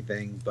or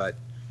anything, but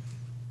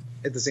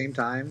at the same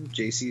time,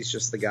 JC is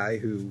just the guy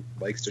who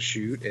likes to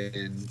shoot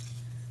and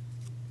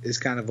is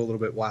kind of a little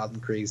bit wild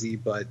and crazy,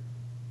 but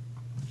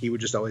he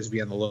would just always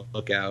be on the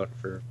lookout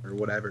for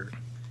whatever.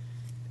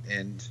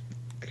 And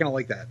I kind of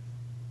like that.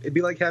 It'd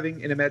be like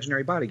having an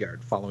imaginary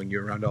bodyguard following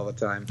you around all the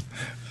time.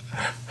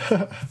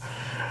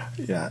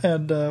 Yeah,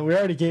 and we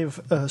already gave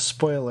a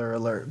spoiler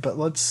alert, but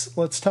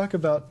let's talk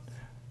about,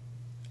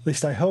 at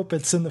least I hope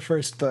it's in the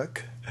first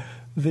book,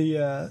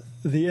 the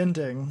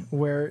ending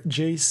where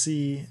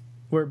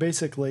where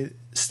basically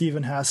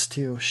Stephen has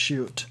to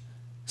shoot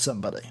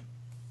somebody.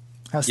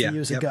 Has to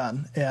use a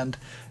gun. And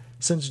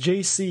since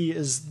JC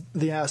is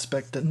the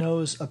aspect that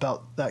knows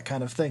about that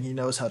kind of thing, he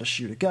knows how to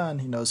shoot a gun,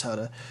 he knows how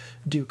to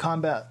do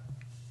combat,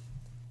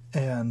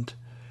 and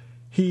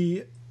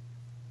he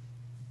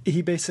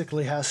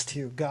basically has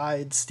to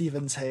guide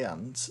Stephen's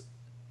hands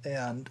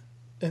and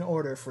in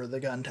order for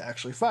the gun to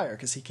actually fire,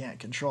 because he can't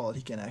control it,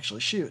 he can't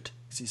actually shoot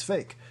because he's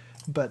fake.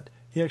 But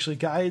he actually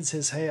guides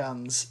his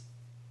hands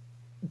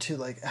to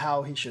like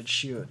how he should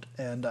shoot,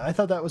 and I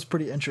thought that was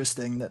pretty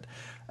interesting.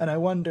 And I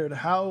wondered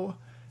how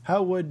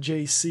would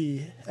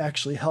JC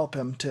actually help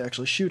him to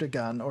actually shoot a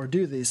gun or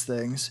do these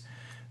things,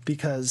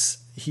 because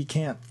he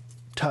can't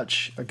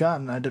touch a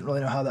gun. I didn't really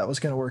know how that was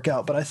going to work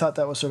out, but I thought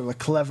that was sort of a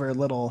clever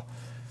little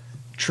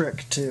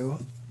trick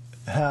to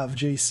have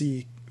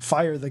JC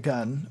fire the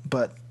gun,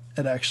 but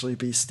it actually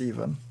be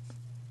Stephen.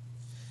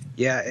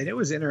 Yeah, and it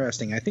was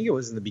interesting. I think it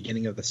was in the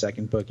beginning of the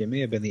second book. It may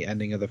have been the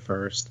ending of the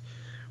first,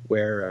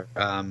 where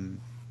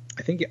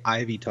I think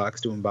Ivy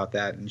talks to him about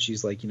that, and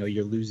she's like,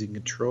 you're losing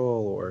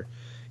control, or,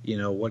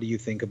 what do you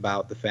think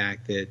about the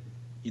fact that,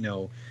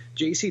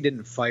 JC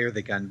didn't fire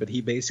the gun, but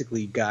he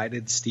basically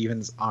guided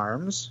Stephen's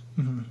arms.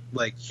 Mm-hmm.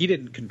 Like, he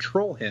didn't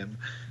control him,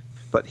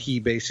 but he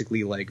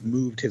basically, like,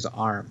 moved his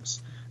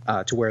arms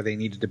to where they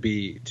needed to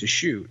be to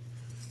shoot.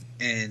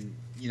 And,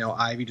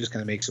 Ivy just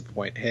kind of makes a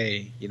point,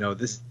 hey,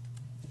 this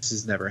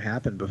has never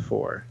happened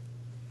before.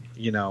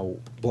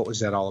 What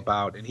was that all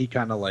about? And he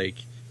kind of like,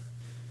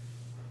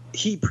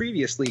 he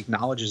previously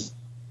acknowledges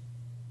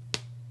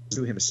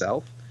to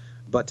himself,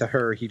 but to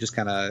her, he just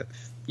kind of,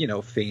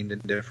 feigned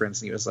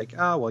indifference. And he was like,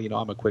 oh, well,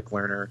 I'm a quick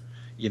learner.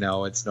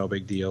 It's no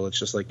big deal. It's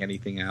just like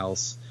anything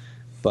else.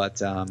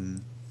 But I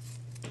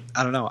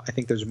don't know. I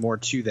think there's more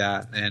to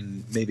that,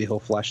 and maybe he'll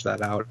flesh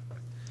that out,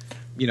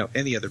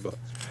 in the other books.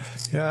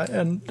 Yeah,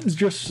 and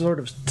just sort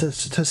of to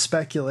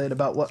speculate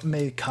about what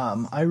may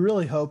come, I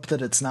really hope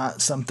that it's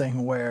not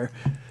something where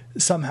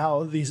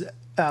somehow these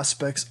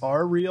aspects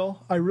are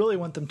real. I really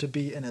want them to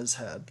be in his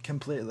head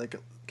completely.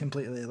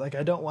 Like,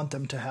 I don't want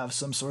them to have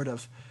some sort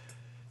of,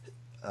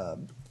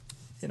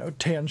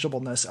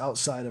 tangibleness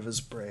outside of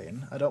his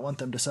brain. I don't want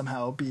them to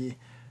somehow be,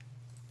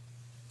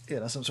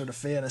 some sort of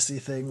fantasy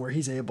thing where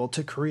he's able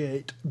to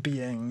create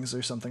beings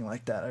or something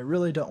like that. I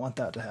really don't want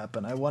that to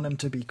happen. I want him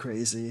to be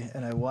crazy,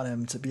 and I want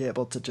him to be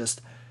able to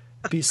just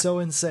be so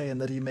insane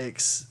that he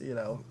makes,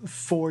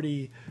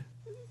 40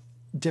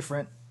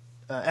 different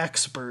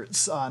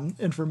experts on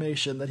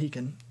information that he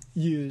can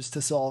use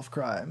to solve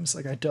crimes.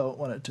 Like, I don't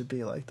want it to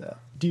be like that.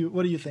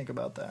 What do you think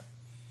about that?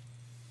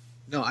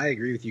 No, I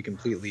agree with you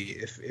completely.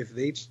 If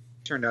they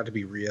turned out to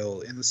be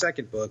real, in the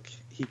second book,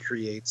 he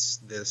creates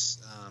this,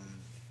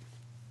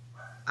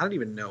 I don't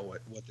even know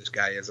what this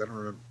guy is. I don't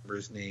remember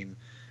his name,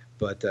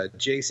 but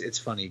JC. It's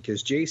funny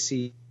because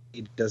JC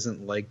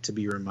doesn't like to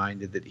be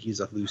reminded that he's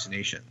a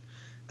hallucination.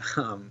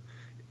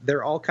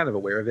 They're all kind of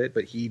aware of it,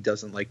 but he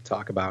doesn't like to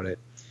talk about it.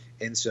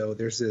 And so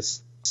there's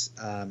this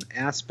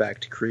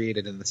aspect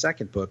created in the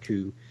second book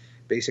who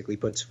basically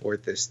puts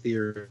forth this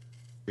theory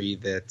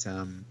that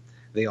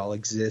they all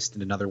exist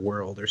in another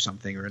world or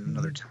something, or in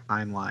another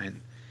timeline,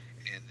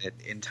 and that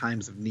in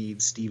times of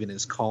need, Stephen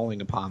is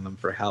calling upon them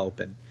for help,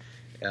 and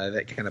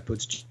that kind of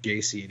puts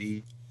JC at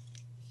ease.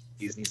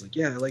 And he's like,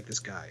 yeah, I like this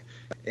guy.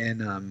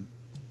 And,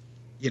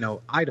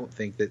 I don't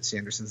think that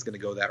Sanderson's going to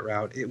go that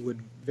route. It would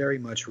very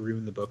much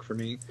ruin the book for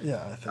me.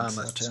 Yeah, I think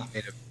so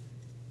too.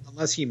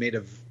 Unless he made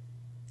a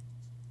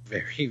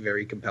very,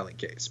 very compelling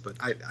case. But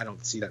I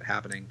don't see that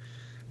happening.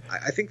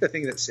 I think the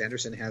thing that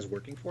Sanderson has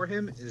working for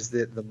him is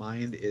that the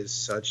mind is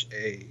such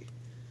an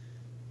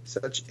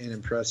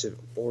impressive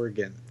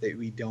organ that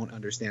we don't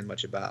understand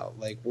much about.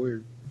 Like,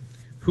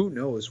 who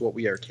knows what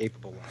we are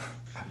capable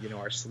of?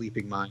 Our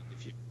sleeping mind.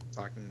 If you're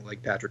talking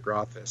like Patrick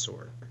Rothfuss,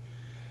 or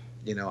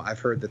I've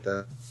heard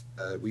that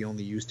we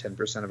only use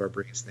 10% of our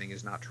brains thing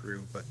is not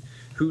true, but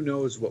who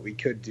knows what we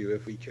could do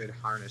if we could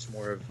harness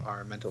more of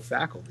our mental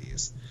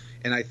faculties.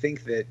 And I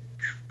think that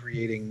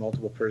creating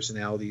multiple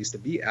personalities to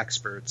be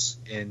experts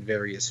in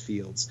various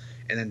fields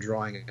and then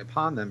drawing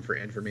upon them for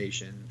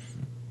information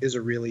is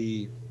a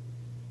really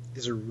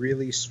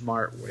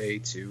smart way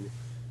to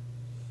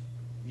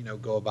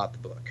go about the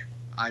book.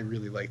 I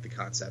really like the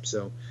concept.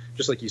 So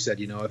just like you said,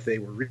 if they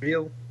were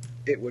real,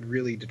 it would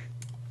really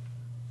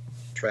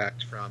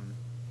detract from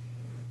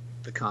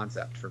the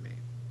concept for me.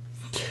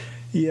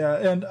 Yeah,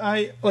 and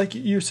I, like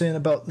you're saying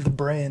about the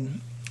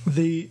brain,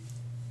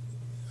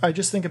 I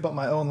just think about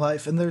my own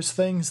life, and there's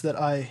things that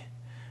I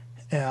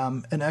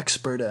am an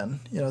expert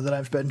in, that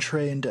I've been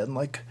trained in,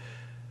 like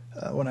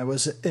when I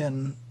was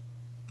in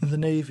the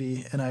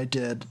Navy and I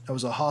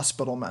was a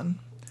hospitalman,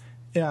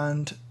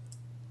 and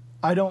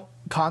I don't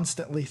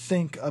constantly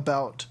think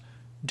about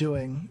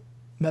doing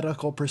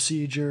medical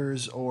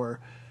procedures or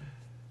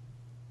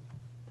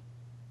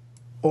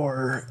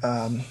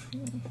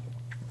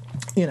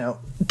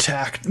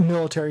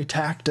military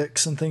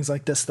tactics and things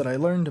like this that I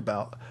learned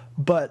about.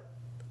 But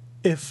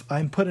if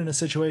I'm put in a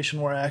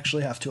situation where I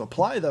actually have to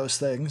apply those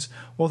things,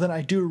 well, then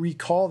I do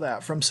recall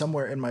that from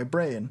somewhere in my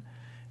brain.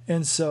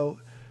 And so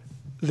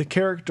the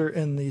character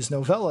in these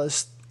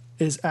novellas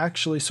is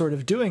actually sort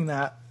of doing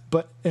that,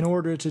 but in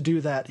order to do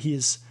that,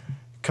 he's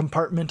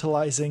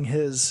compartmentalizing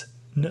his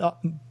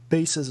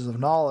bases of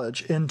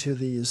knowledge into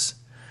these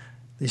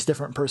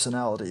different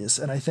personalities.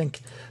 And I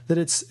think that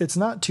it's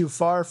not too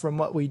far from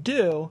what we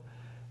do,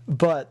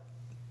 but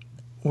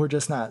we're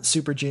just not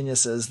super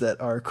geniuses that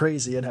are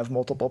crazy and have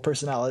multiple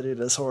personality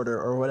disorder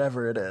or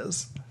whatever it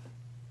is.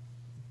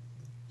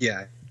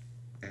 Yeah.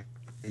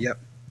 Yep.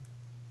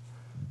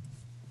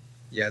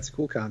 Yeah, it's a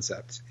cool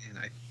concept, and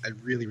I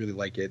really, really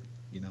like it.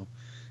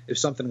 If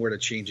something were to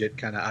change it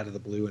kind of out of the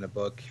blue in a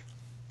book,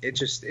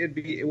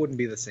 it wouldn't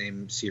be the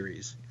same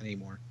series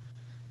anymore.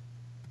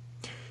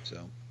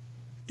 So.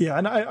 Yeah,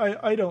 and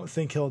I don't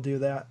think he'll do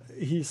that.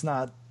 He's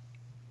not,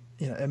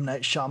 M.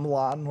 Night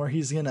Shyamalan, where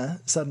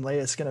suddenly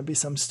it's gonna be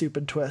some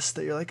stupid twist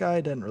that you're like,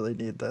 I didn't really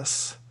need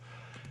this.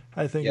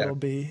 I think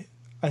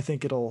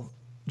it'll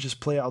just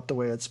play out the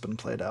way it's been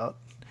played out.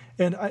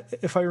 And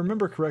if I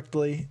remember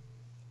correctly,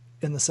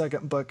 in the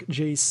second book,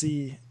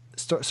 JC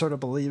sort of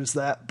believes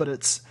that, but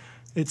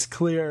it's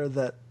clear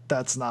that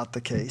that's not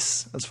the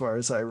case as far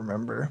as I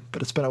remember.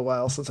 But it's been a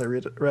while since I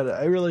read it.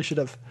 I really should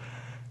have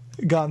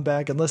gone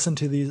back and listened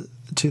to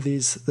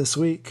these this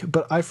week,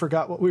 but I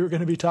forgot what we were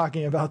going to be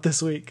talking about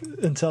this week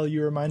until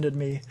you reminded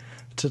me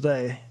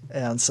today,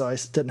 and so I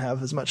didn't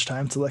have as much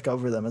time to look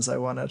over them as I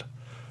wanted.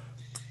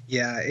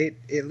 Yeah,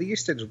 at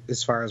least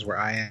as far as where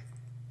I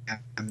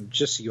am,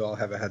 just so you all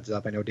have a heads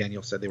up, I know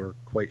Daniel said they were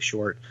quite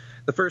short.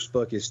 The first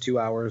book is 2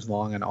 hours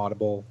long on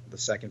Audible. The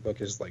second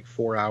book is like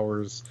 4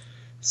 hours.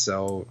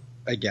 So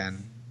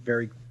again,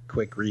 very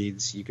quick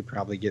reads. You could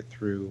probably get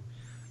through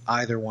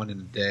either one in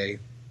a day.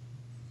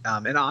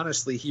 And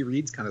honestly, he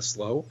reads kind of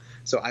slow,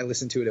 so I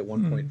listen to it at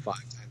 1.5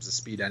 times the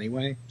speed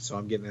anyway. So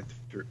I'm getting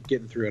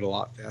through it a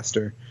lot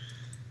faster.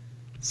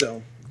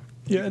 So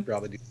you could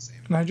probably do the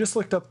same. And I just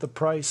looked up the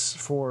price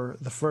for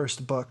the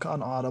first book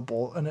on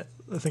Audible, and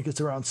I think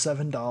it's around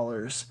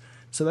 $7.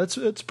 So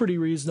it's pretty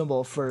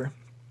reasonable for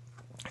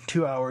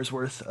 2 hours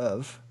worth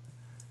of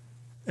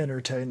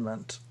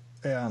entertainment,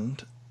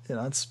 and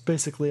it's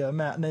basically a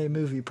matinee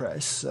movie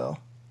price. So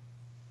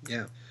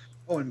yeah.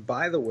 Oh, and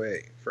by the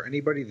way, for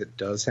anybody that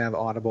does have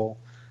Audible,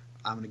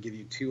 I'm going to give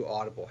you 2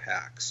 Audible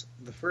hacks.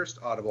 The first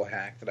Audible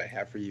hack that I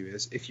have for you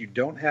is if you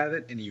don't have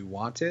it and you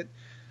want it,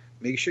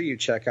 make sure you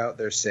check out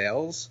their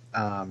sales,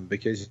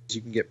 because you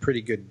can get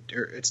pretty good,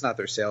 or it's not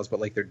their sales, but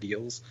like their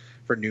deals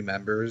for new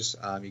members.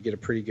 You get a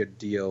pretty good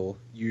deal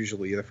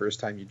usually the first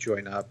time you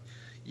join up.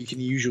 You can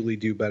usually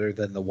do better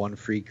than the 1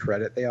 free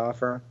credit they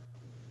offer.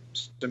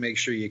 So make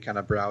sure you kind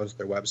of browse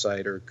their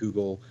website or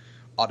Google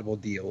Audible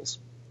deals.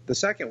 The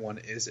second one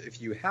is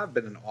if you have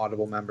been an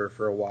Audible member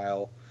for a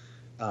while,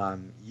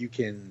 you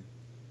can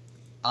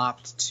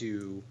opt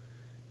to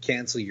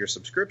cancel your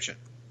subscription.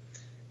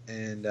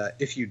 And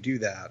if you do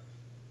that,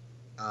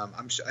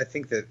 I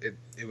think that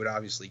it would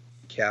obviously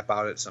cap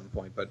out at some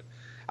point, but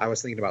I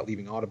was thinking about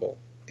leaving Audible,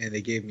 and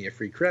they gave me a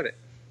free credit.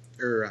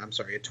 A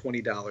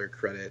 $20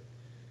 credit.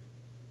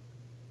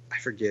 I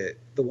forget.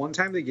 The one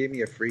time they gave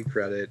me a free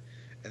credit,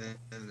 and then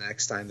the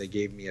next time they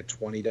gave me a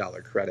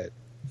 $20 credit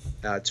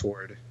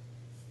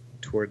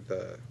toward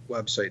the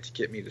website to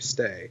get me to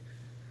stay.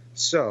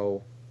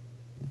 So,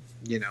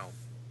 you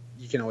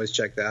can always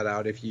check that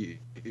out if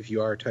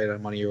you are tight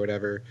on money or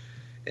whatever,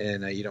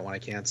 and you don't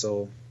want to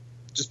cancel.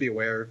 Just be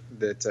aware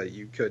that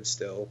you could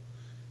still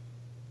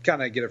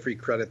kind of get a free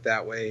credit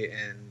that way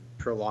and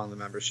prolong the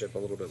membership a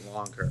little bit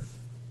longer.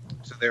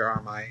 So there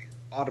are my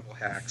Audible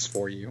hacks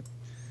for you.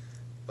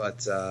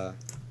 But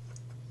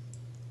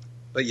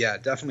yeah,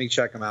 definitely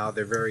check them out.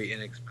 They're very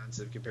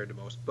inexpensive compared to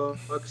most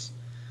books.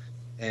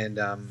 And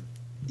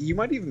you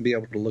might even be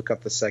able to look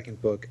up the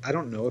second book. I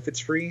don't know if it's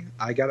free.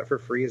 I got it for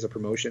free as a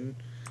promotion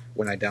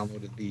when I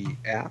downloaded the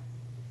app.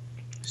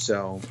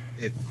 So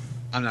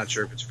I'm not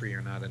sure if it's free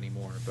or not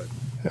anymore. But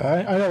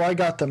I know I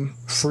got them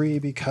free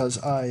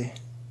because I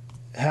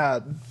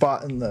had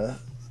bought in the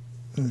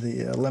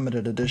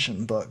limited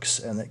edition books,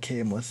 and it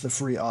came with the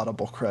free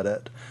Audible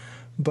credit.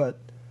 But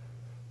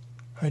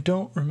I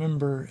don't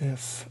remember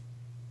if...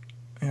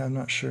 Yeah, I'm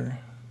not sure.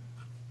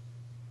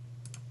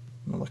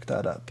 I'm going to look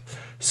that up.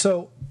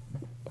 So,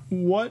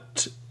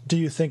 what do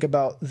you think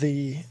about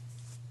the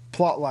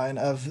plotline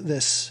of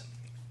this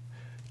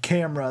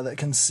camera that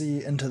can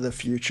see into the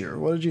future?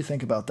 What did you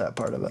think about that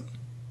part of it?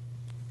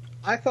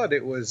 I thought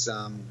it was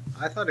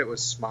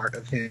smart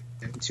of him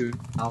to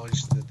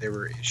acknowledge that there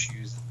were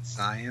issues in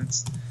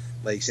science,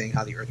 like saying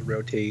how the Earth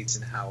rotates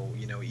and how,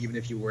 even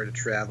if you were to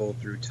travel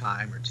through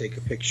time or take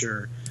a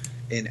picture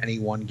in any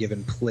one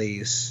given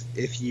place,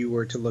 if you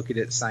were to look at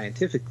it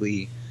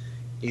scientifically,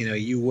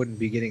 you wouldn't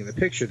be getting the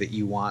picture that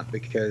you want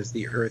because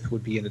the Earth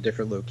would be in a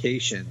different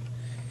location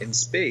in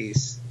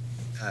space,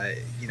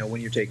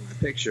 when you're taking the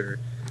picture,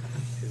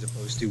 as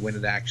opposed to when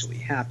it actually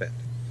happened.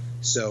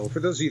 So for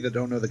those of you that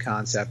don't know the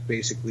concept,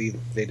 basically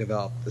they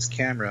developed this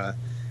camera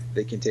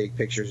that can take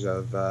pictures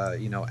of,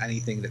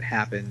 anything that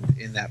happened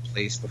in that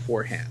place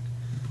beforehand.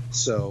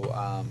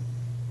 So,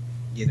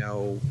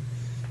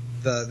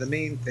 the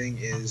main thing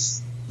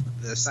is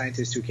the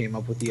scientist who came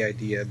up with the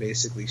idea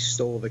basically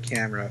stole the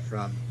camera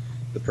from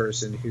the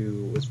person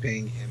who was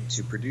paying him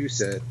to produce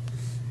it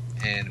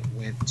and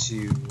went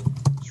to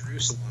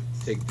Jerusalem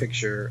to take a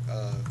picture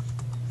of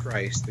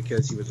Christ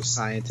because he was a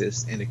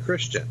scientist and a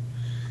Christian,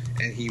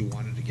 and he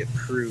wanted to get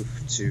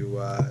proof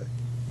to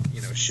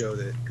show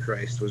that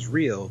Christ was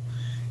real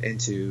and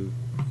to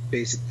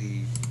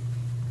basically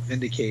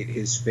vindicate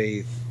his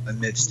faith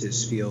amidst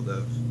his field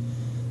of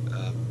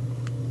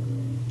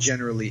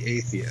generally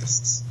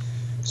atheists.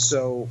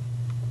 So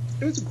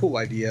it was a cool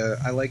idea.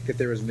 I like that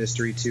there was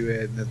mystery to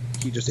it, and that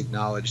he just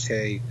acknowledged,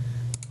 hey,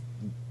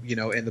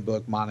 in the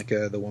book,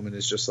 Monica, the woman,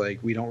 is just like,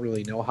 we don't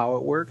really know how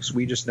it works.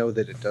 We just know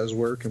that it does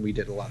work, and we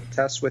did a lot of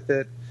tests with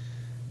it.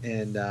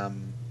 And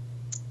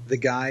the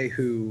guy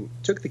who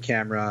took the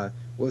camera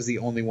was the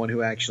only one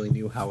who actually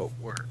knew how it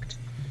worked.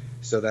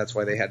 So that's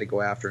why they had to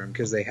go after him,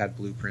 because they had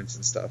blueprints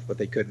and stuff,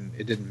 but it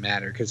didn't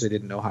matter because they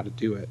didn't know how to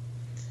do it.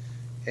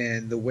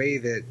 And the way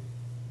that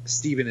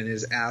Stephen and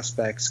his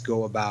aspects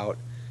go about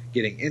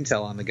getting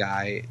intel on the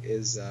guy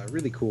is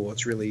really cool.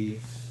 It's really,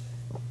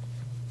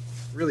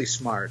 really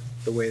smart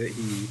the way that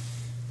he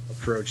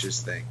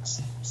approaches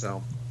things.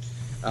 So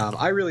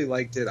I really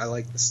liked it. I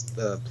liked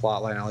the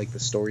plot line. I liked the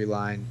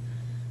storyline.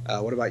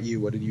 What about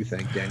you? What did you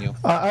think, Daniel?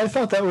 I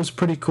thought that was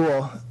pretty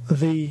cool.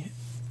 I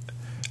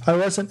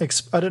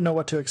didn't know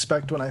what to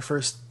expect when I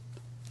first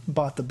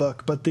bought the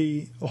book, but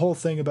the whole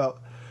thing about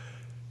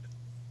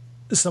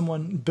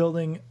someone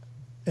building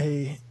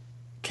a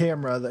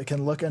camera that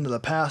can look into the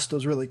past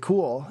was really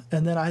cool.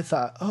 And then I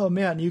thought, oh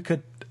man,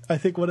 I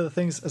think one of the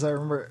things, as I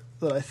remember,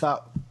 that I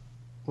thought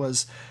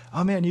was,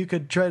 oh man, you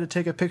could try to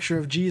take a picture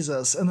of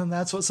Jesus. And then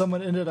that's what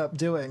someone ended up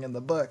doing in the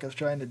book, of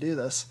trying to do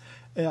this.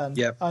 And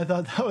yep. I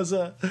thought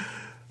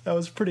that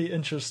was pretty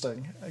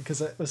interesting,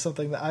 because it was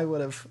something that I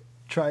would have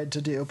tried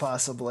to do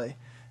possibly.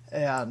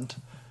 And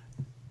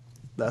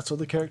that's what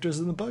the characters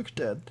in the book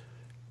did.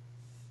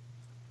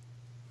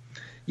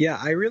 Yeah,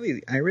 I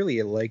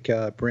really like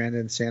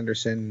Brandon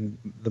Sanderson,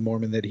 the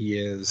Mormon that he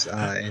is,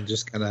 and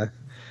just kind of,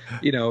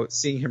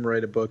 seeing him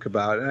write a book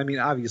about it. I mean,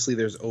 obviously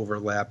there's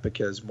overlap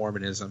because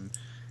Mormonism,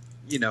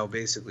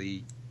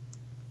 basically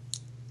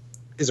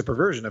is a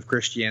perversion of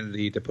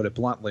Christianity, to put it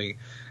bluntly.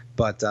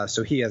 But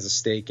so he has a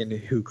stake in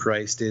who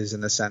Christ is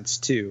in a sense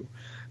too.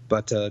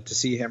 But to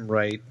see him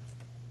write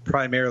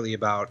primarily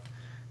about,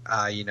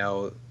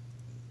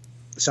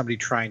 somebody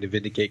trying to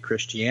vindicate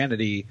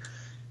Christianity,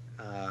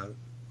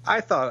 I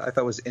thought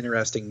was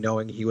interesting,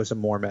 knowing he was a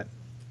Mormon.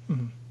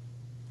 Mm-hmm.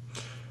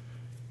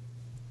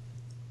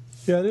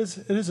 Yeah, it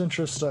is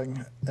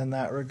interesting in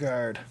that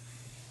regard.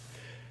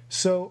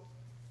 So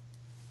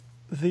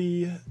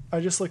I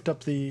just looked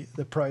up the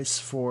price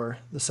for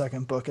the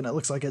second book, and it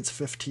looks like it's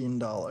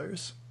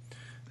 $15.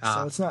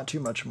 So it's not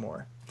too much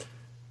more.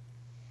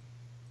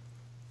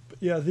 But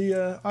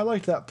yeah, I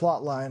liked that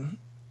plot line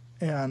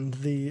and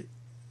the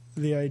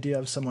idea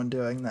of someone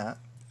doing that.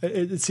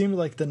 It seemed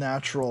like the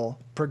natural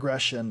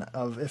progression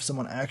of if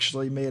someone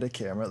actually made a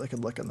camera that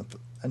could look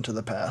into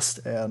the past.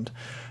 And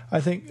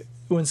I think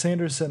when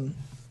Sanderson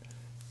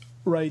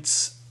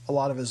writes a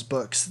lot of his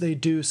books, they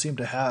do seem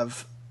to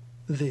have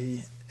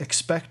the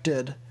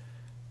expected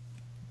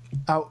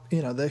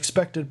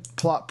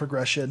plot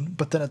progression,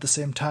 but then at the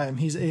same time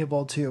he's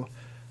able to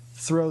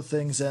throw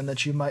things in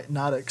that you might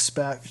not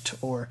expect,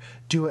 or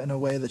do it in a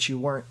way that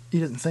you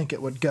didn't think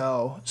it would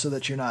go, so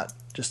that you're not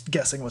just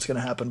guessing what's going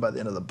to happen by the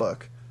end of the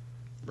book.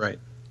 Right.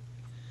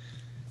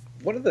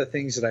 One of the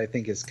things that I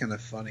think is kind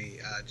of funny,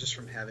 just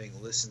from having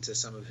listened to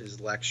some of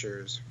his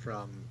lectures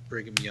from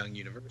Brigham Young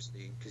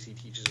University, because he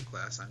teaches a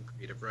class on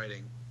creative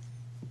writing,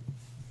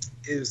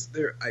 is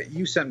there.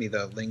 You sent me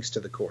the links to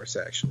the course,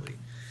 actually,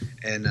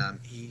 and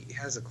he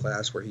has a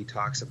class where he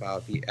talks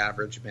about the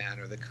average man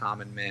or the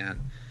common man,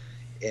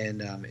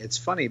 and it's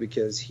funny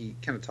because he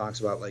kind of talks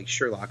about like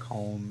Sherlock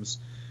Holmes,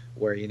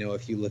 where, you know,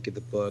 if you look at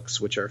the books,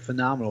 which are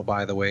phenomenal,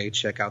 by the way,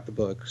 check out the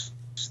books.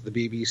 The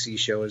BBC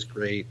show is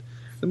great.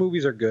 The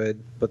movies are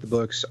good, but the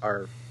books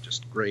are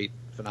just great,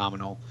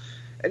 phenomenal.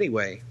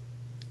 Anyway,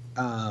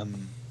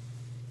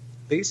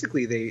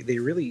 basically they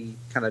really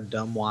kind of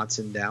dumb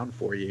Watson down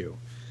for you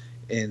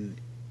in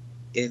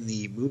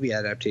the movie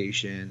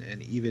adaptation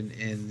and even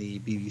in the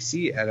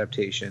BBC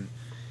adaptation.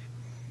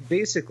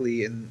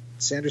 Basically, and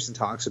Sanderson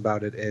talks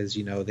about it as,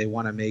 you know, they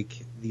want to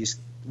make these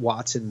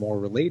Watson more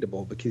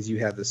relatable because you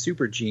have the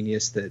super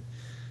genius that,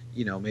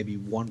 you know, maybe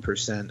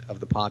 1% of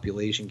the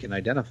population can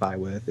identify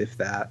with, if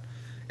that.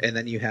 And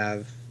then you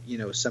have, you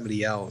know,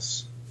 somebody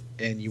else,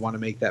 and you want to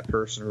make that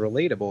person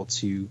relatable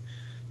to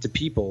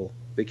people,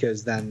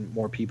 because then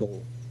more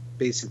people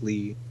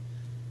basically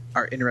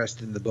are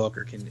interested in the book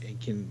or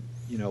can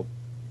you know,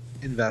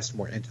 invest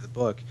more into the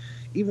book.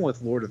 Even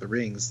with Lord of the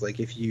Rings, like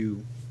if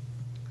you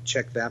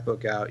check that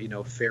book out, you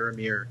know,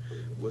 Faramir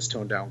was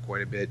toned down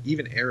quite a bit.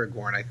 Even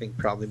Aragorn, I think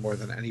probably more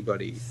than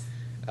anybody,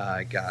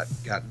 got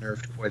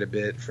nerfed quite a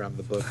bit from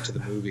the book to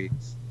the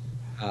movies.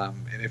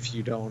 And if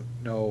you don't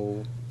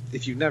know,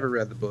 if you've never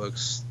read the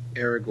books,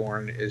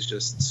 Aragorn is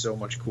just so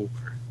much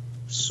cooler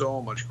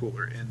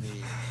in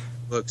the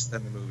books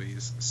than the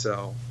movies.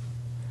 So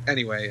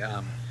anyway,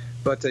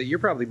 but you're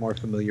probably more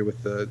familiar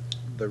with the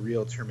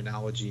real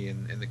terminology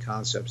and the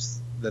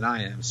concepts than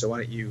I am. So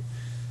why don't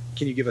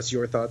can you give us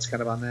your thoughts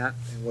kind of on that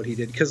and what he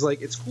did? Because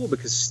like it's cool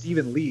because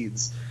Stephen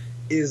Leeds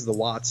is the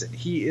Watson.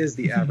 He is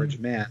the average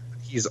man.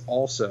 He's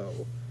also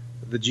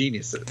the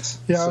geniuses.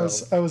 Yeah,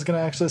 so. I was going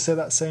to actually say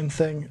that same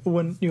thing.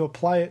 When you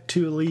apply it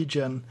to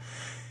Legion,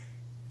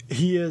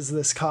 he is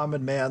this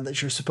common man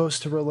that you're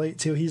supposed to relate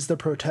to. He's the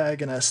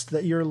protagonist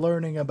that you're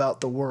learning about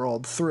the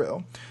world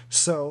through.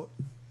 So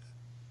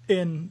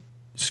in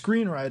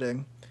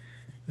screenwriting,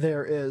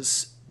 there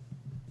is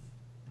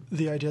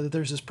the idea that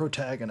there's this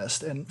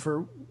protagonist, and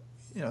for,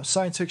 you know,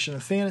 science fiction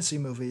and fantasy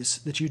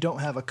movies that you don't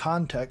have a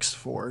context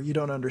for, you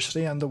don't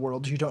understand the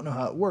world, you don't know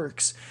how it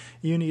works,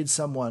 you need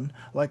someone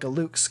like a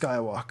Luke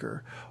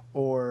Skywalker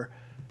or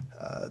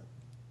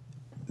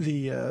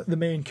the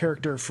main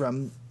character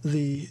from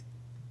the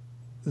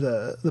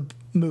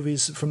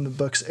movies from the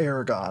books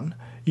Aragon.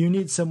 You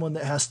need someone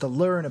that has to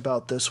learn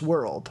about this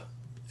world,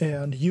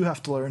 and you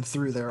have to learn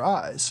through their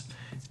eyes.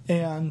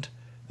 And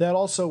that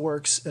also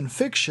works in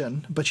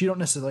fiction, but you don't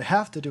necessarily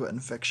have to do it in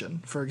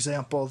fiction. For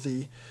example,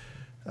 the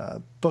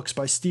books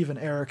by Steven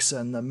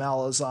Erikson, the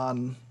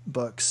Malazan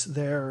books,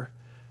 they're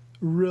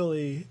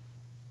really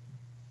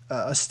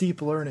a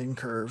steep learning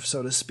curve,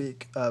 so to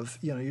speak, of,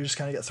 you know, you just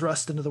kind of get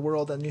thrust into the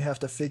world and you have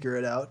to figure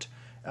it out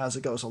as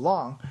it goes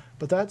along.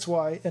 But that's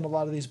why in a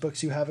lot of these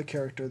books you have a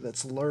character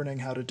that's learning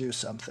how to do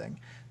something.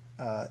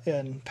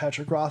 In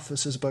Patrick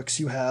Rothfuss's books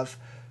you have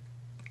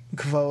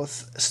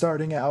Kvothe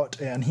starting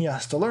out, and he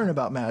has to learn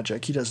about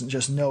magic. He doesn't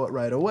just know it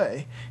right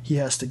away. He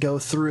has to go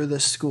through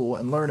this school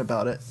and learn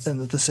about it,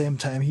 and at the same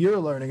time you're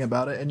learning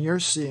about it and you're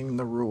seeing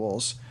the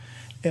rules.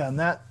 And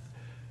that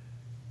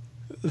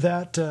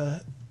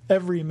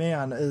every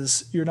man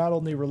is, you're not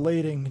only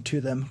relating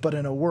to them, but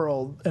in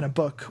a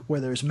book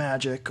where there's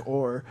magic,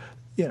 or,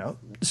 you know,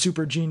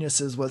 super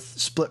geniuses with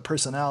split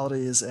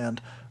personalities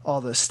and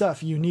all this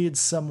stuff, you need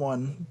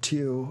someone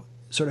to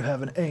sort of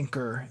have an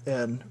anchor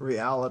in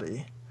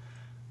reality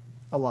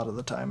a lot of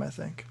the time, I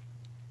think.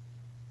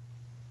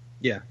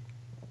 Yeah,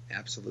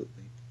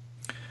 absolutely.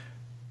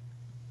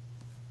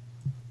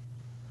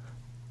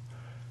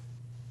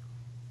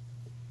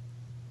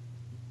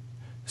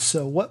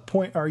 So what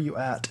point are you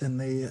at in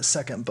the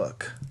second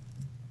book?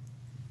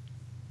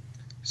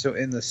 So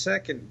in the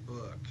second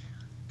book,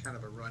 kind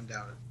of a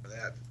rundown of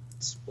that,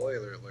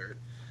 spoiler alert,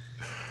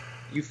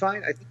 you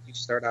find, I think you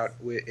start out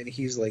with, and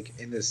he's like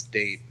in this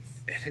date,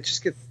 and it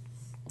just gets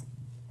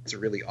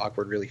really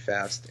awkward really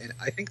fast. And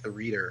I think the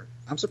reader,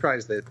 I'm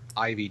surprised that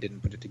Ivy didn't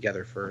put it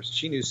together first.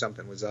 She knew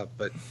something was up,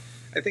 but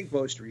I think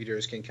most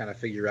readers can kind of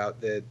figure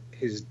out that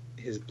his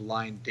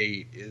blind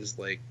date is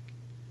like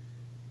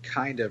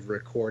kind of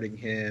recording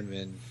him,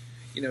 and,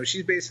 you know,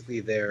 she's basically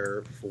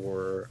there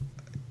for,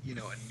 you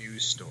know, a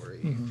news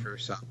story for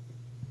some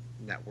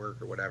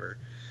network or whatever.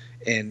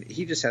 And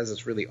he just has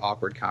this really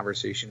awkward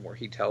conversation where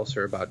he tells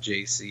her about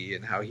JC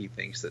and how he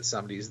thinks that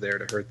somebody's there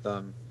to hurt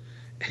them,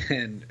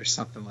 and or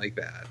something like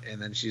that. And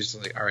then she's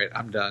just like, all right,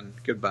 I'm done,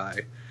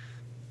 goodbye.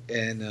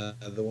 And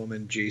the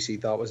woman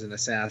JC thought was an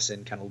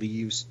assassin kind of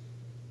leaves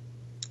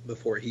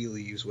before he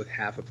leaves with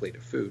half a plate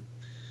of food.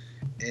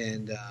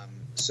 And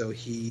so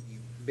he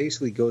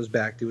basically goes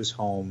back to his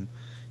home.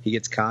 He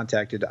gets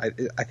contacted.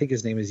 I think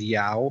his name is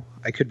Yao.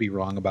 I could be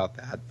wrong about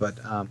that, but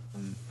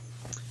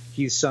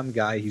he's some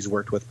guy he's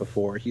worked with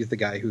before. He's the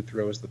guy who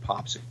throws the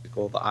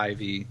popsicle, the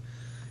Ivy,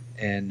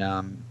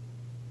 and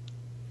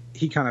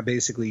he kind of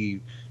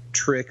basically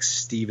tricks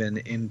Steven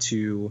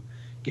into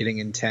getting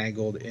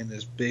entangled in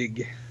this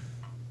big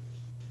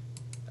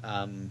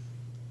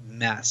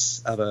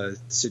mess of a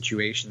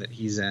situation that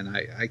he's in.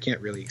 I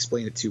can't really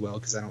explain it too well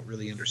because I don't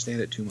really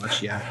understand it too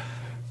much yet.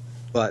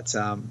 But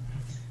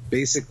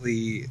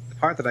basically, the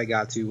part that I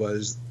got to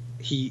was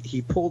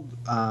he pulled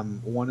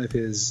one of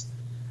his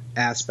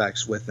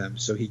aspects with him.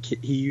 So he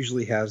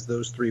usually has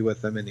those 3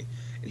 with him, and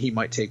he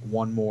might take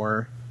one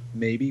more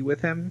maybe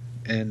with him.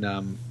 And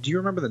do you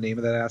remember the name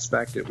of that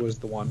aspect? It was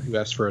the one who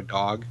asked for a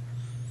dog.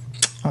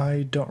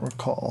 I don't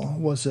recall.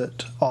 Was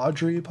it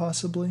Audrey,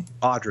 possibly?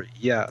 Audrey,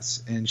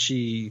 yes. And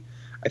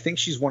I think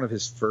she's one of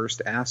his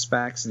first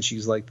aspects, and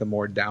she's like the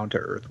more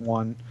down-to-earth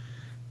one.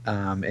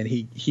 And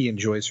he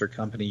enjoys her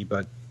company,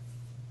 but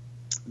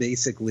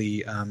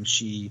basically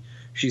she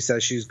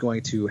says she's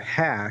going to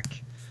hack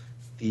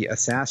the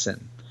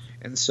assassin.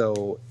 And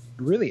so,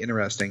 really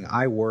interesting.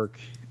 I work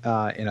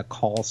in a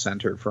call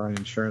center for an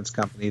insurance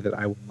company that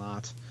I will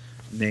not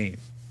name.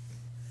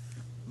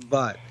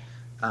 But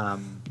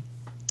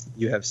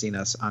you have seen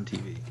us on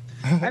TV.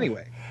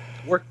 Anyway,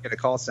 working at a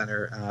call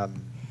center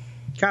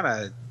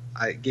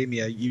gave me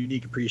a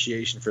unique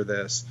appreciation for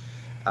this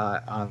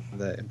on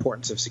the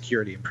importance of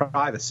security and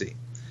privacy.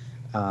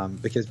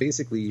 Because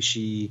basically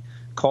she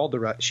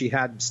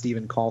had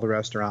Steven call the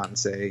restaurant and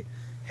say,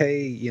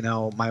 hey,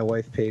 my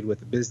wife paid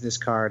with a business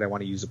card. I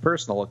want to use a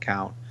personal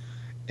account.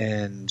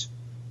 And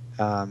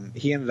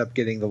he ended up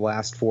getting the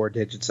last 4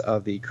 digits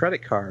of the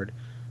credit card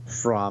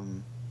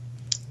from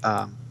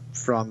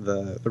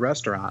the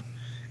restaurant,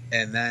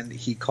 and then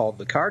he called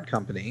the card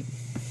company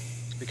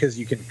because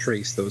you can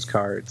trace those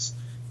cards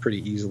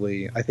pretty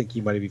easily. I think he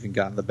might have even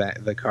gotten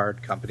the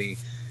card company,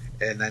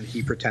 and then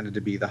he pretended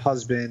to be the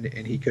husband,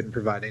 and he couldn't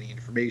provide any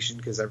information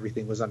because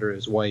everything was under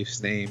his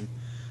wife's name,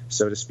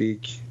 so to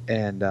speak.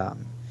 And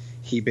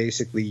he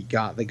basically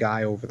got the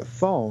guy over the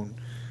phone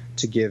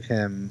to give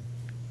him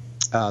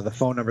the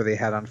phone number they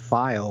had on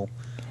file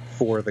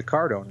for the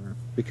card owner,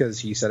 because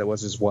he said it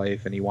was his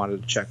wife and he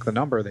wanted to check the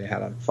number they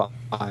had on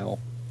file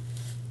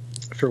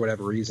for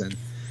whatever reason.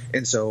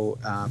 And so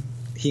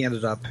he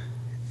ended up,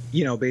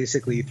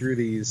 basically through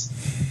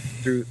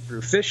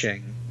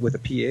phishing with a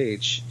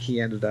PH, he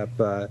ended up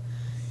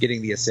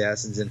getting the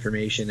assassin's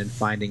information and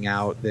finding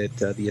out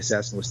that the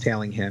assassin was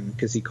tailing him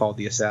because he called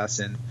the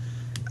assassin,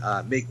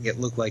 making it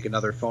look like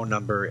another phone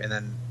number, and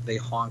then they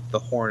honked the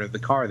horn of the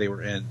car they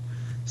were in.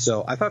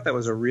 So I thought that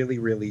was a really,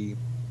 really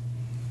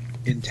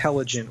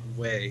intelligent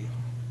way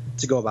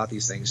to go about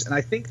these things. And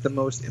I think the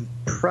most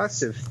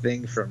impressive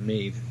thing for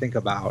me to think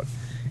about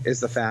is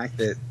the fact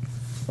that,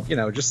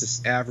 just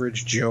this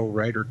average Joe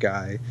writer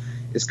guy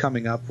is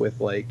coming up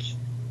with like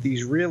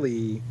these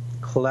really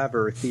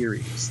clever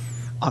theories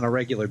on a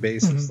regular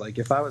basis. Mm-hmm. Like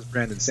if I was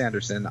Brandon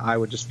Sanderson, I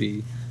would just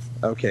be,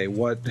 okay,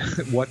 what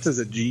does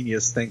a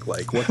genius think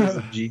like? What does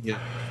a genius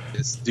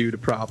do to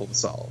problem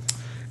solve?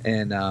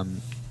 And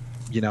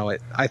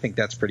I think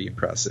that's pretty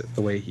impressive,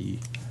 the way he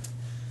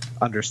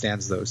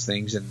understands those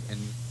things and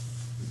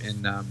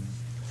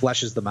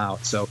fleshes them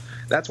out. So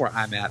that's where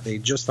I'm at. They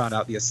just found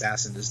out the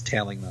assassin is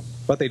tailing them,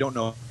 but they don't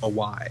know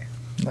why.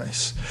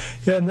 Nice.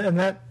 Yeah, and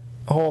that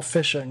whole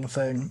phishing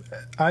thing,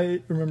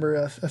 I remember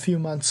a few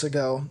months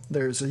ago,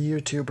 there's a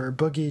YouTuber,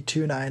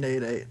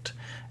 Boogie2988,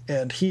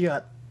 and he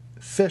got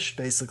phished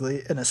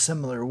basically in a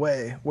similar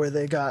way, where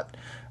they got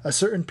a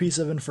certain piece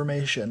of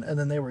information, and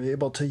then they were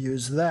able to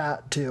use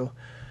that to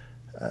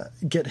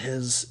get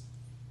his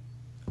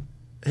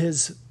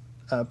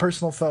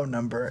personal phone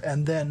number,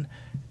 and then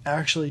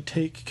actually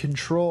take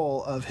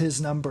control of his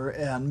number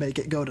and make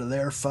it go to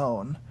their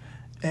phone,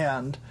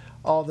 and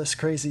all this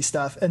crazy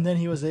stuff. And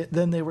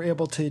then they were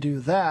able to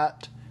do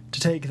that, to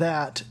take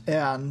that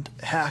and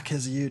hack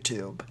his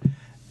YouTube.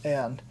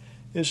 And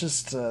it's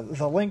just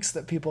the links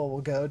that people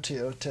will go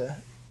to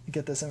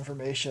get this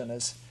information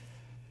is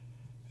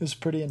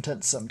pretty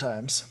intense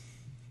sometimes.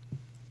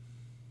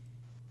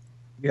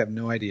 You have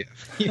no idea.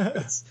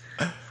 Yes.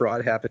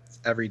 Fraud happens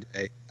every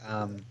day,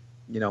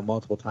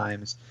 multiple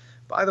times.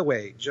 By the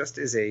way, just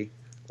as a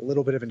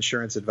little bit of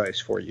insurance advice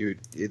for you,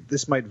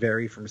 this might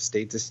vary from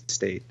state to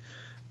state,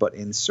 but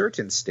in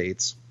certain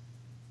states,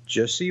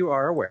 just so you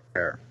are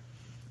aware,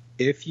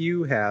 if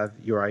you have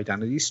your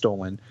identity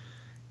stolen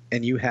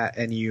and you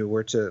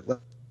were to,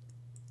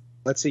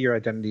 let's say your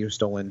identity was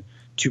stolen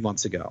 2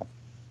 months ago,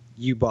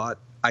 you bought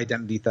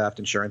identity theft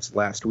insurance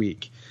last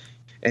week,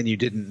 and you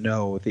didn't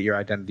know that your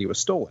identity was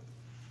stolen.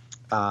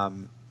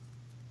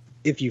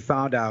 If you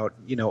found out,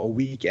 a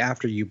week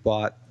after you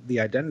bought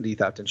the identity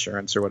theft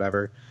insurance or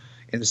whatever,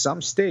 in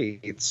some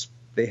states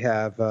they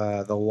have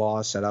the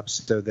law set up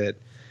so that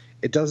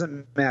it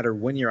doesn't matter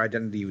when your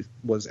identity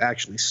was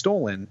actually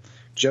stolen,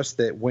 just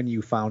that when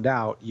you found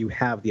out, you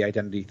have the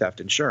identity theft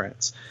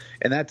insurance.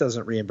 And that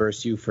doesn't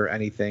reimburse you for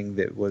anything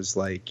that was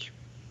like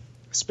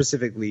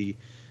specifically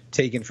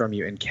taken from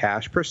you in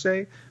cash per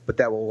se, but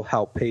that will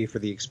help pay for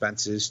the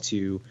expenses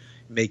to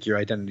make your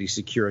identity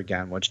secure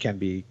again, which can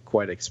be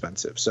quite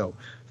expensive. So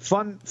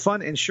fun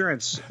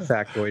insurance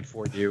factoid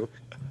for you.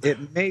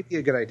 It may be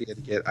a good idea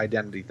to get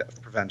identity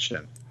theft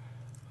prevention.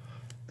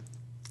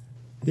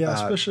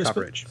 Yeah,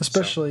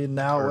 especially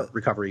now with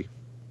recovery.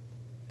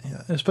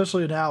 Yeah,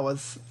 especially now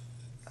with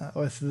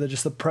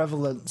just the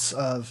prevalence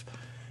of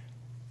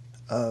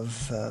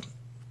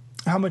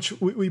how much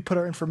we put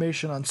our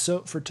information on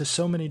to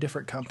so many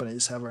different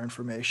companies have our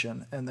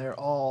information, and they're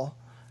all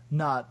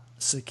not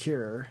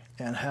secure,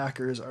 and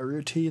hackers are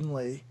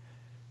routinely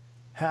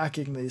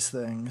hacking these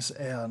things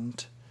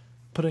and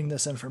putting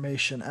this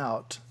information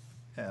out.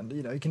 And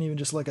you can even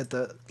just look at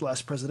the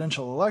last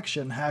presidential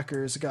election.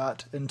 Hackers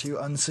got into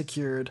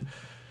unsecured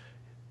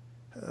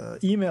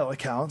email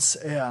accounts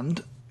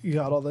and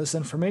got all this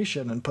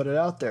information and put it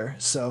out there.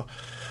 So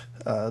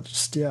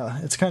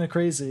it's kind of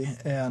crazy,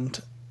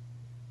 and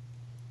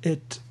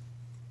it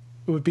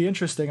would be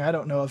interesting. I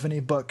don't know of any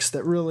books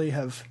that really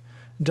have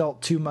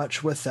dealt too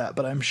much with that,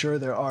 but I'm sure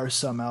there are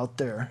some out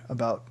there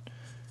about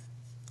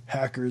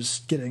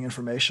hackers getting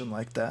information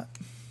like that.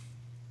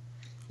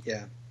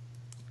 Yeah.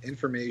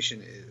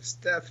 Information is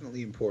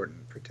definitely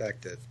important.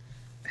 Protect it.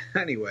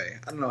 Anyway,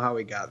 I don't know how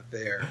we got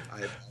there.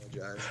 I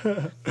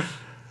apologize.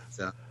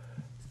 But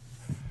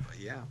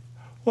yeah.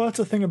 Well, that's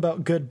the thing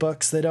about good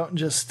books. They don't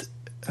just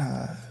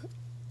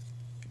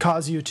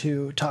cause you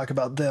to talk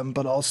about them,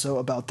 but also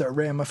about their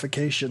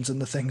ramifications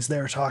and the things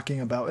they're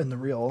talking about in the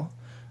real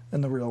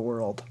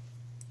world.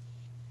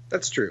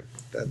 That's true.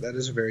 That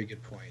is a very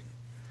good point.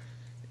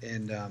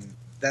 And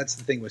that's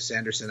the thing with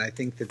Sanderson. I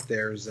think that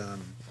there's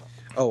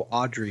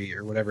Audrey,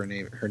 or whatever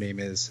her name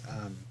is.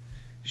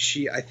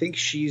 I think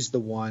she's the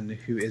one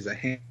who is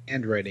a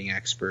handwriting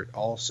expert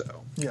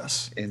also.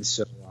 Yes. And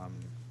so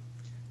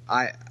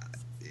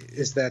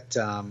it's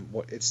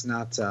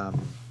not it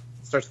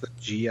starts with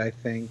a G, I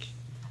think.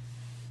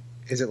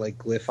 Is it like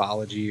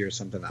glyphology or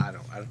something? I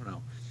don't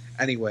know.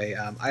 Anyway,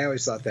 I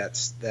always thought that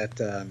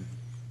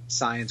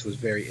science was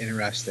very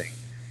interesting.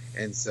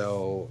 And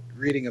so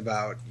reading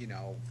about,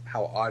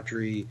 how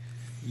Audrey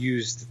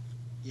used,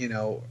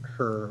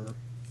 her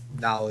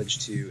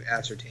knowledge to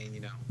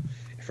ascertain,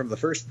 from the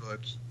first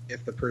book,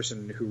 if the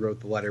person who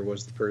wrote the letter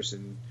was the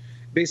person,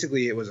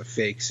 basically it was a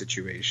fake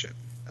situation.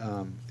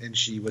 And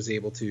she was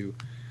able to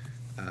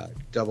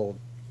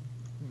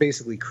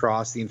basically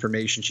cross the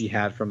information she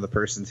had from the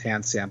person's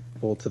hand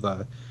sample to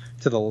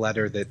the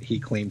letter that he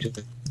claimed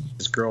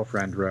his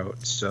girlfriend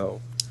wrote. So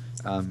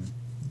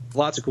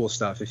lots of cool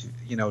stuff. If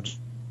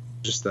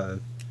just a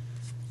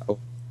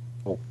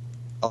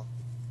lot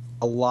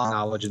of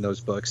knowledge in those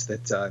books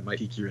that might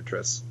pique your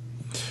interest.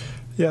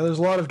 Yeah, there's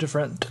a lot of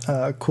different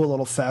cool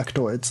little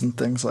factoids and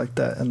things like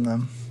that in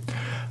them.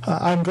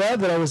 I'm glad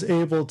that I was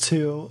able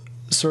to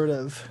sort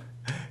of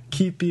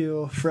keep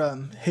you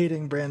from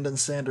hating Brandon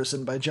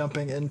Sanderson by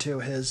jumping into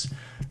his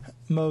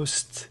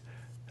most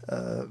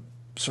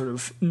sort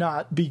of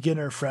not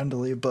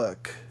beginner-friendly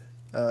book.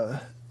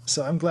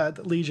 So I'm glad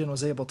that Legion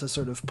was able to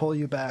sort of pull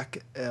you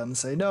back and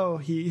say, no,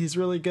 he's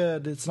really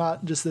good. It's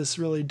not just this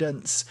really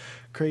dense,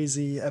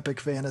 crazy, epic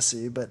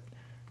fantasy, but...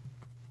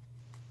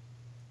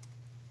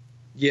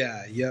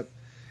 Yeah, yep.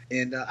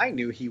 And I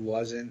knew he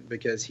wasn't,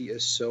 because he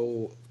is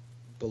so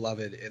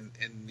beloved in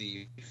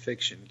the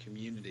fiction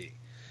community.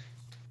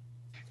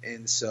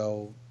 And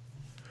so...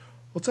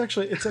 Well, it's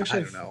actually I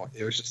don't know.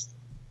 It was just...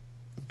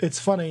 It's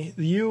funny.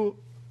 You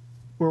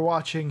were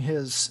watching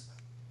his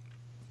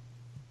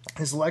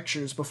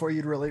lectures before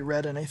you'd really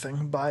read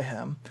anything by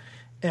him,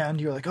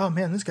 and you're like, oh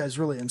man, this guy's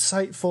really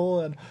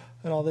insightful and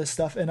all this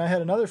stuff. And I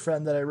had another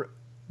friend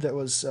that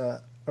was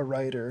a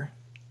writer,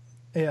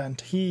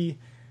 and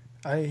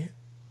I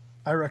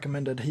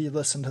recommended he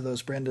listen to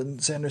those Brandon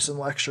Sanderson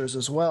lectures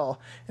as well,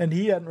 and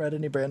he hadn't read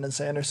any Brandon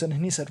Sanderson,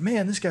 and he said,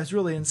 man, this guy's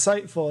really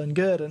insightful and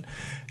good.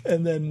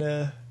 And then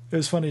it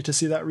was funny to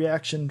see that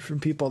reaction from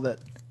people that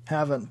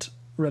haven't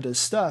read his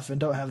stuff and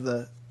don't have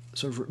the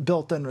sort of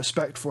built-in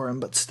respect for him,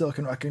 but still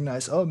can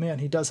recognize, oh man,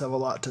 he does have a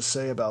lot to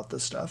say about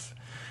this stuff.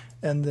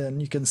 And then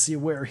you can see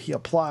where he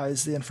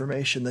applies the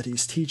information that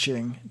he's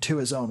teaching to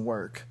his own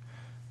work.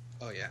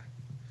 Oh yeah,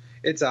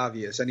 it's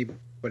obvious.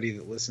 Anybody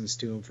that listens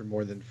to him for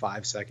more than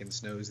 5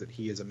 seconds knows that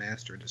he is a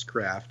master in his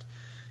craft.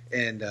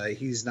 And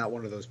he's not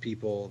one of those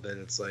people that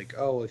it's like,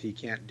 oh, if he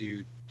can't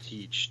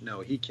teach.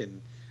 No, he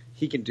can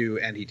do,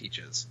 and he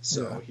teaches.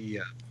 So he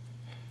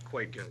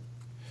quite good.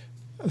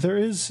 There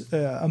is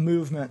a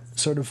movement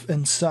sort of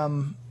in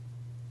some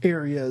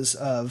areas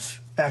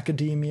of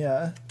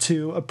academia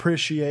to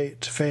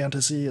appreciate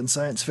fantasy and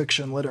science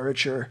fiction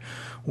literature,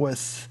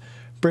 with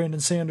Brandon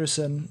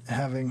Sanderson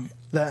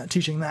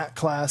teaching that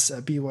class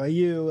at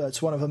BYU.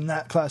 That's one of them.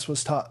 That class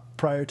was taught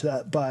prior to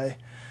that by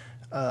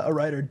a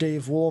writer,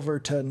 Dave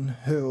Wolverton,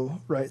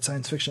 who writes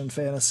science fiction and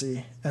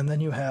fantasy. And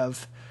then you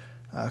have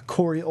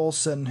Corey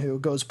Olsen, who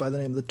goes by the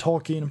name of the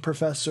Tolkien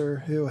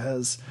Professor, who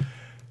has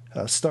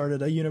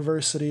started a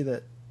university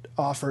that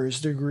offers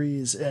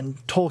degrees in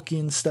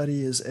Tolkien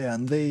studies,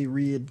 and they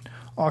read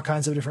all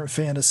kinds of different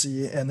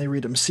fantasy, and they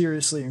read them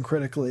seriously and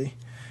critically.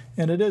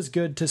 And it is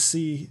good to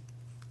see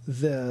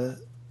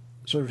the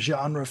sort of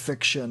genre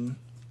fiction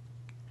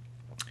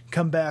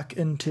come back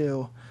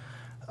into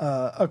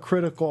a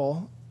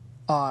critical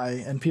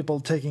eye and people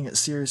taking it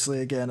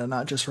seriously again and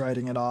not just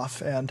writing it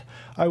off. And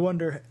I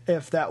wonder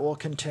if that will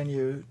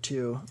continue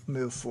to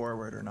move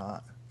forward or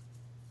not.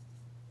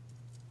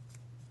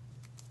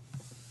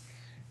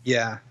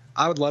 Yeah,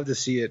 I would love to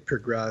see it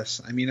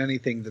progress. I mean,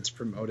 anything that's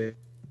promoting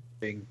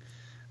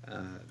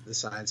the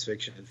science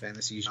fiction and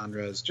fantasy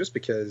genres, just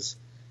because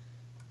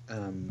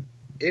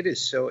it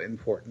is so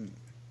important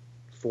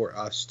for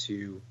us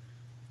to,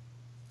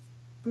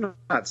 I'm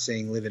not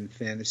saying live in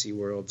fantasy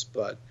worlds,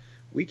 but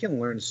we can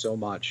learn so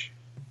much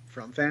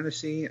from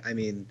fantasy. I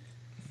mean,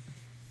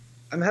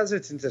 I'm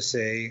hesitant to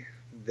say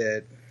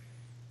that,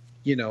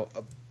 you know,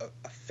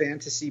 a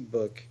fantasy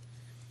book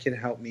can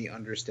help me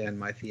understand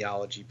my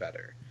theology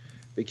better,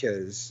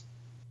 because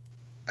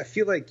I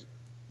feel like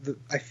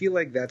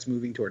that's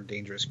moving toward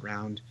dangerous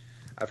ground.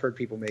 I've heard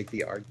people make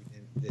the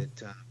argument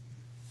that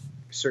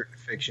certain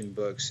fiction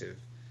books have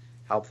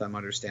helped them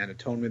understand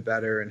atonement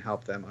better and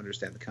help them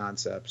understand the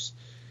concepts,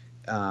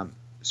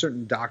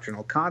 certain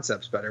doctrinal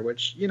concepts better,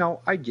 which, you know,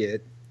 I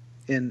get,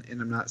 and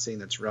I'm not saying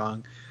that's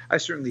wrong. I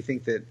certainly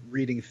think that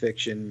reading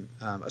fiction,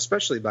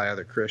 especially by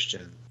other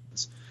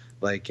Christians,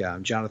 like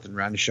Jonathan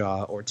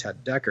Renshaw or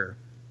Ted Decker,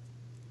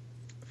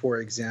 for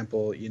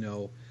example, you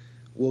know,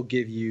 will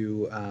give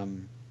you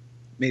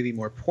maybe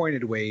more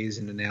pointed ways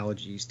and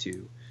analogies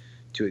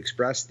to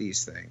express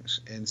these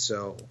things. And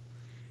so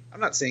I'm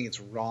not saying it's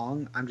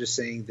wrong. I'm just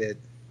saying that,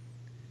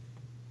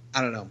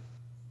 I don't know.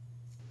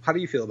 How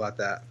do you feel about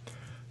that?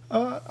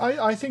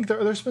 I think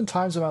there's been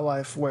times in my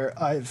life where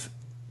I've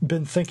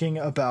been thinking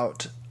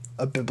about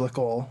a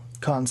biblical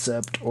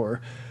concept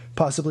or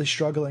possibly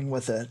struggling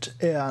with it,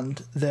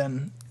 and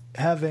then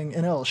having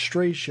an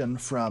illustration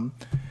from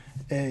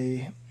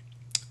a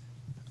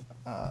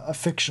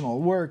fictional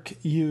work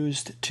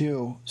used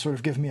to sort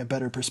of give me a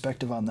better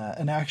perspective on that.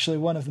 And actually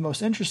one of the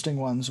most interesting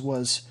ones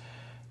was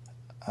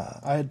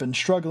I had been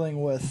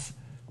struggling with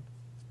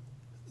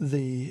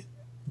the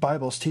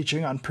Bible's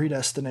teaching on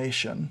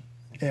predestination,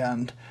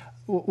 and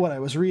what I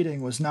was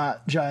reading was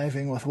not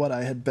jiving with what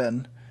I had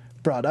been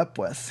brought up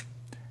with.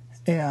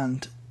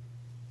 And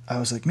I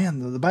was like,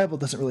 man, the Bible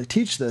doesn't really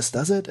teach this,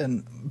 does it?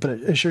 But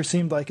it sure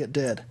seemed like it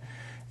did.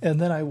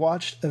 And then I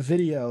watched a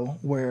video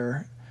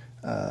where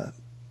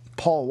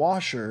Paul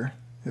Washer,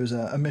 who's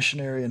a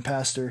missionary and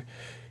pastor,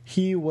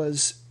 he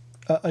was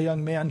a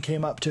young man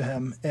came up to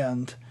him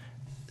and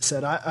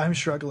said, I'm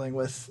struggling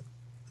with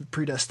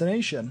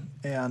predestination,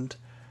 and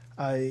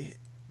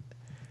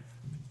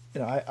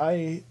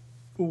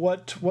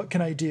what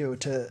can I do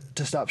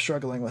to stop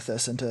struggling with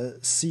this and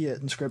to see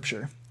it in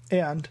Scripture?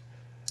 And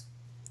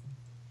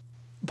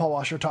Paul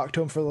Washer talked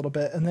to him for a little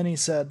bit, and then he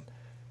started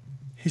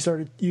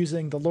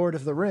using the Lord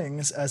of the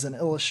Rings as an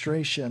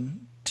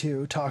illustration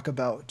to talk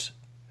about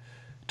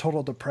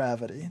total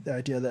depravity, the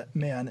idea that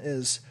man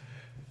is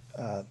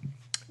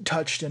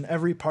touched in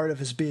every part of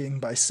his being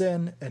by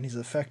sin, and he's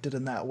affected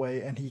in that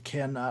way, and he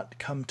cannot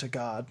come to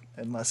God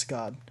unless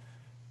God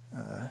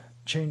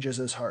changes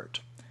his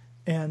heart.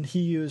 And he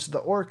used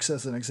the orcs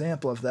as an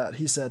example of that.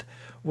 He said,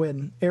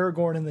 when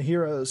Aragorn and the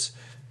heroes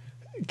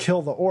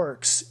kill the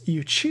orcs,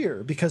 you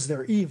cheer because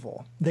they're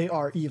evil. They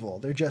are evil.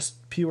 They're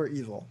just pure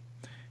evil.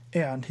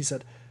 And he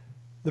said,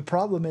 the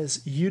problem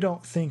is you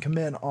don't think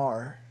men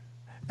are.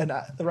 And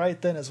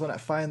right then is when I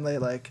finally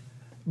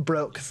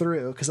broke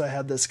through, because I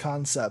had this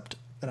concept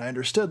and I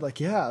understood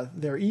yeah,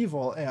 they're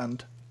evil,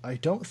 and I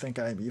don't think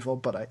I'm evil,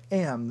 but I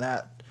am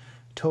that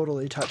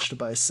totally touched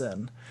by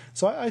sin.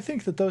 So I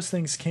think that those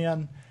things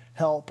can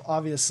help.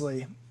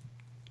 Obviously,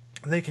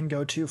 they can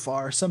go too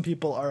far. Some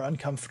people are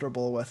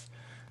uncomfortable with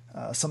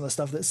some of the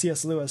stuff that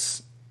C.S.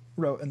 Lewis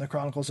wrote in the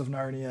Chronicles of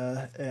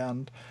Narnia,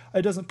 and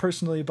it doesn't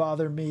personally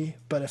bother me,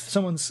 but if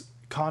someone's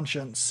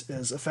conscience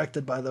is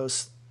affected by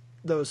those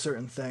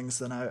certain things,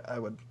 then I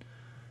would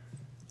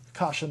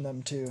caution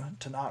them to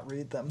not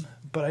read them.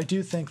 But I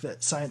do think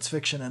that science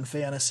fiction and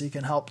fantasy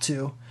can help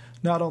to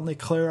not only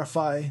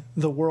clarify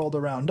the world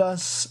around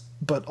us,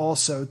 but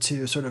also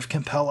to sort of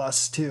compel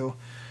us to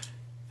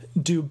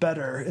do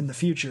better in the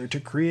future, to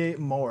create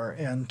more,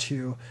 and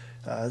to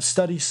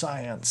study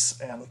science,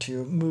 and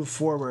to move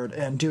forward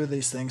and do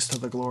these things to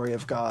the glory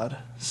of God.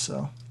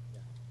 So,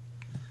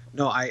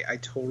 no, I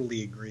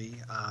totally agree.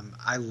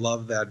 I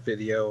love that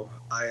video.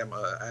 I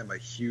am a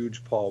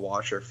huge Paul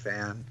Washer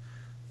fan.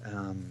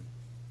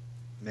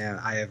 Man,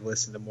 I have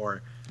listened to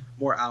more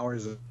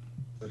hours of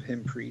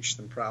him preach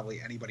than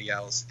probably anybody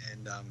else.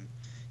 And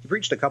he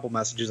preached a couple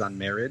messages on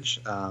marriage.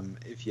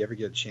 If you ever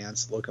get a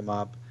chance, look them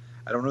up.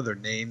 I don't know their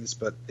names,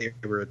 but they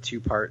were a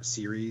 2-part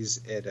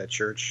series at a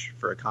church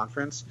for a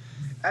conference.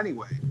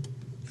 Anyway,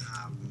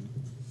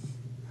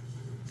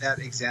 that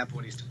example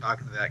when he's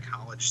talking to that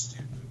college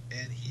student,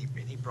 and he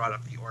brought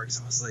up the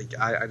orcs, I was like,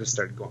 I just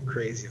started going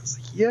crazy. I was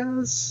like,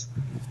 yes,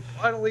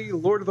 finally,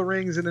 Lord of the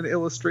Rings in an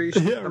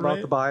illustration about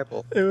the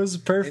Bible. It was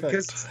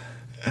perfect.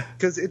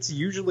 Because it's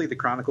usually the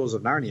Chronicles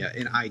of Narnia,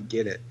 and I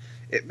get it.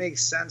 it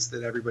makes sense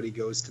that everybody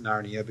goes to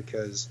Narnia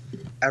because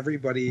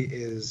everybody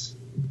is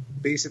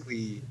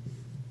basically.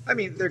 I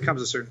mean, there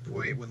comes a certain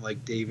point when,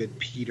 like, David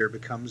Peter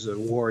becomes a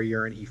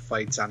warrior and he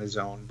fights on his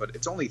own, but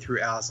it's only through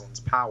Aslan's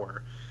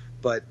power.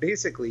 But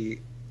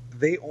basically,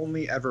 they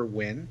only ever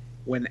win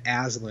when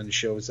Aslan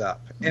shows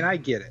up. And I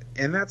get it.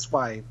 And that's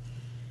why,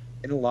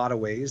 in a lot of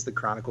ways, the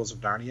Chronicles of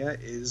Narnia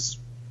is,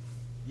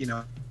 you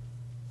know,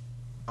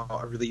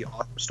 a really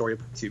awesome story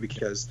too,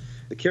 because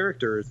the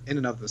characters in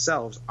and of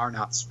themselves are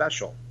not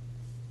special.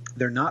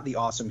 They're not the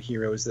awesome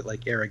heroes that,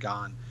 like,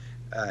 Aragorn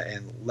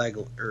and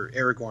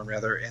Aragorn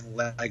rather, and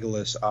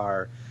Legolas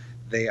are.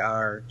 They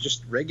are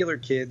just regular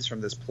kids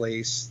from this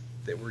place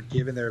that were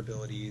given their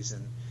abilities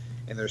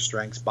and their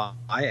strengths by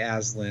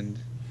Aslan,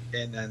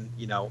 and then,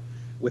 you know,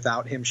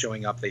 without him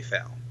showing up, they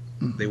fail.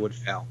 Mm-hmm. They would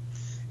fail,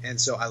 and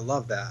so I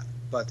love that.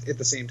 But at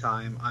the same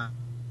time,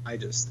 I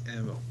just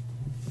am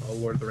a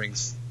Lord of the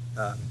Rings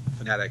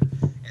fanatic,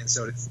 and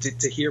so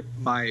to hear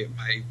my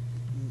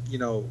you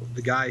know,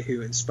 the guy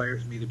who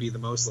inspires me to be the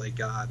most like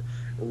God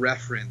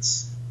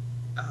reference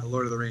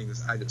Lord of the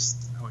Rings, I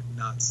went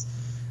nuts.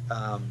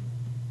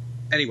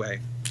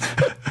 Anyway,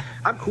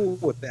 I'm cool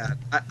with that.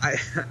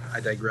 I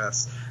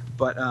digress,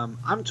 but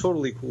I'm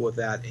totally cool with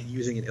that and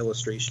using an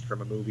illustration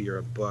from a movie or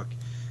a book.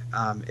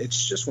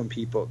 It's just when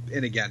people,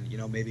 and again, you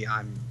know, maybe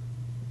I'm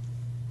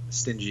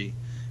stingy,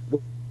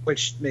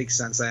 which makes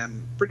sense. I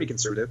am pretty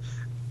conservative,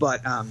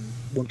 but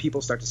when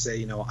people start to say,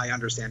 you know, I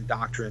understand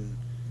doctrine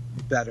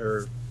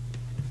better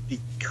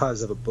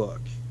because of a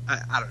book,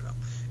 I don't know.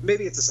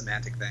 Maybe it's a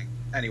semantic thing.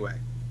 Anyway,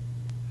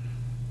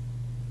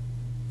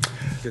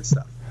 good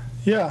stuff.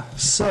 Yeah,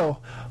 so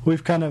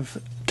we've kind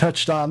of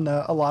touched on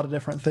a lot of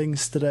different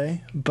things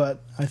today,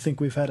 but I think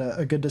we've had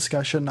a good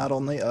discussion not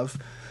only of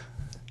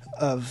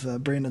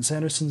Brandon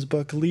Sanderson's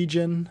book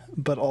Legion,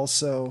 but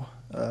also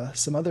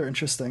some other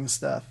interesting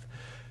stuff.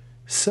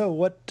 So,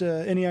 what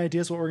any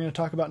ideas what we're going to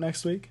talk about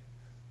next week?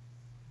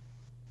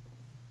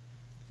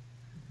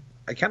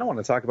 I kind of want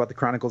to talk about the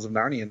Chronicles of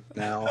Narnia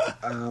now,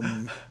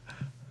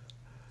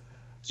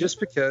 just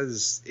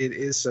because it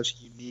is such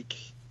a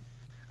unique.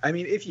 I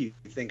mean, if you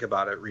think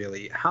about it,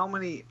 really, how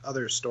many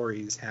other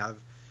stories have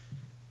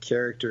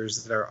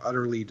characters that are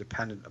utterly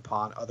dependent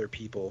upon other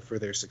people for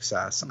their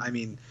success? I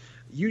mean,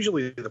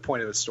 usually the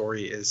point of a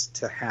story is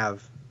to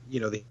have, you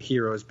know, the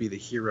heroes be the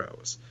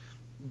heroes.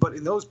 But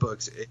in those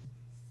books,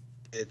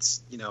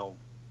 it's, you know,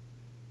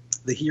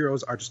 the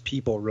heroes are just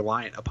people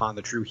reliant upon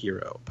the true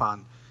hero,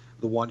 upon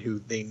the one who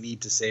they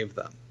need to save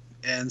them.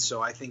 And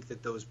so I think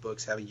that those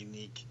books have a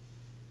unique,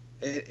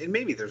 and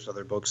maybe there's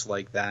other books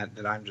like that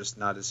I'm just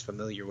not as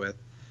familiar with,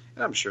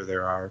 and I'm sure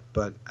there are,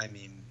 but I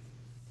mean,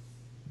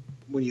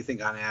 when you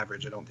think on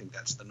average, I don't think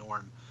that's the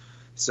norm.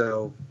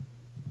 So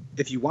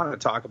if you want to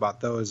talk about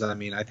those, I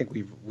mean, I think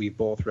we've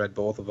both read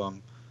both of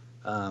them.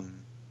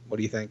 What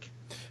do you think?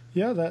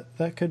 Yeah,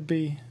 that could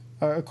be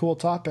a cool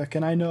topic,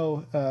 and I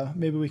know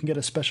maybe we can get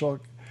a special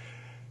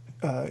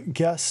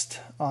guest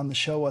on the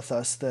show with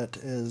us that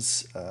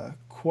is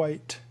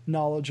quite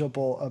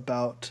knowledgeable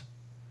about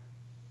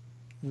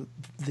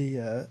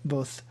the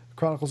both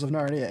Chronicles of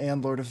Narnia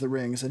and Lord of the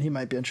Rings, and he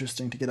might be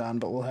interesting to get on,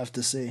 but we'll have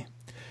to see.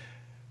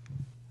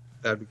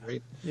 That'd be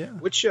great. Yeah.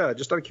 Which,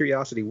 just out of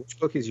curiosity, which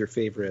book is your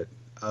favorite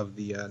of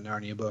the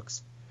Narnia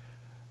books?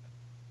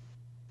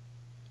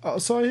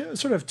 So I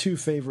sort of have two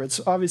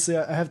favorites. Obviously,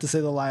 I have to say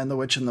The Lion, the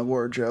Witch, and the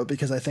Wardrobe,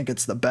 because I think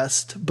it's the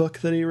best book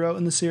that he wrote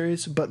in the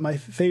series. But my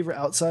favorite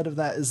outside of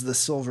that is The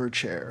Silver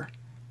Chair.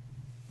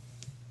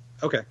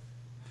 Okay.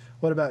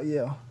 What about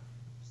you?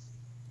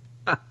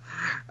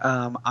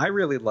 I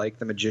really like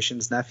The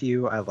Magician's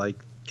Nephew. I like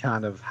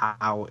kind of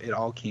how it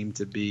all came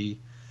to be.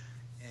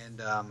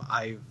 And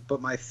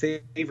but my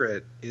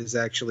favorite is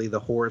actually The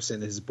Horse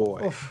and His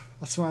Boy. Oof,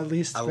 that's my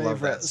least favorite. Love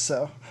that.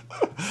 So,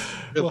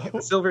 really,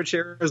 The Silver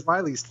Chair is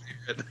my least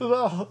favorite.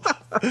 Well,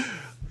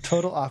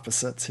 total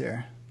opposites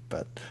here,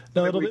 but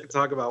no, Maybe we can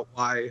talk about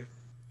why.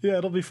 Yeah,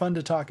 it'll be fun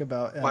to talk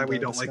about and why we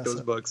don't like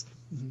those books.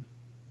 Mm-hmm.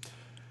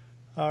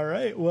 All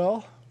right,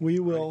 well, we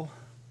will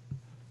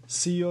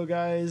see you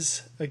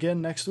guys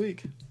again next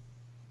week.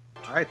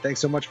 All right, thanks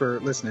so much for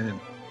listening in.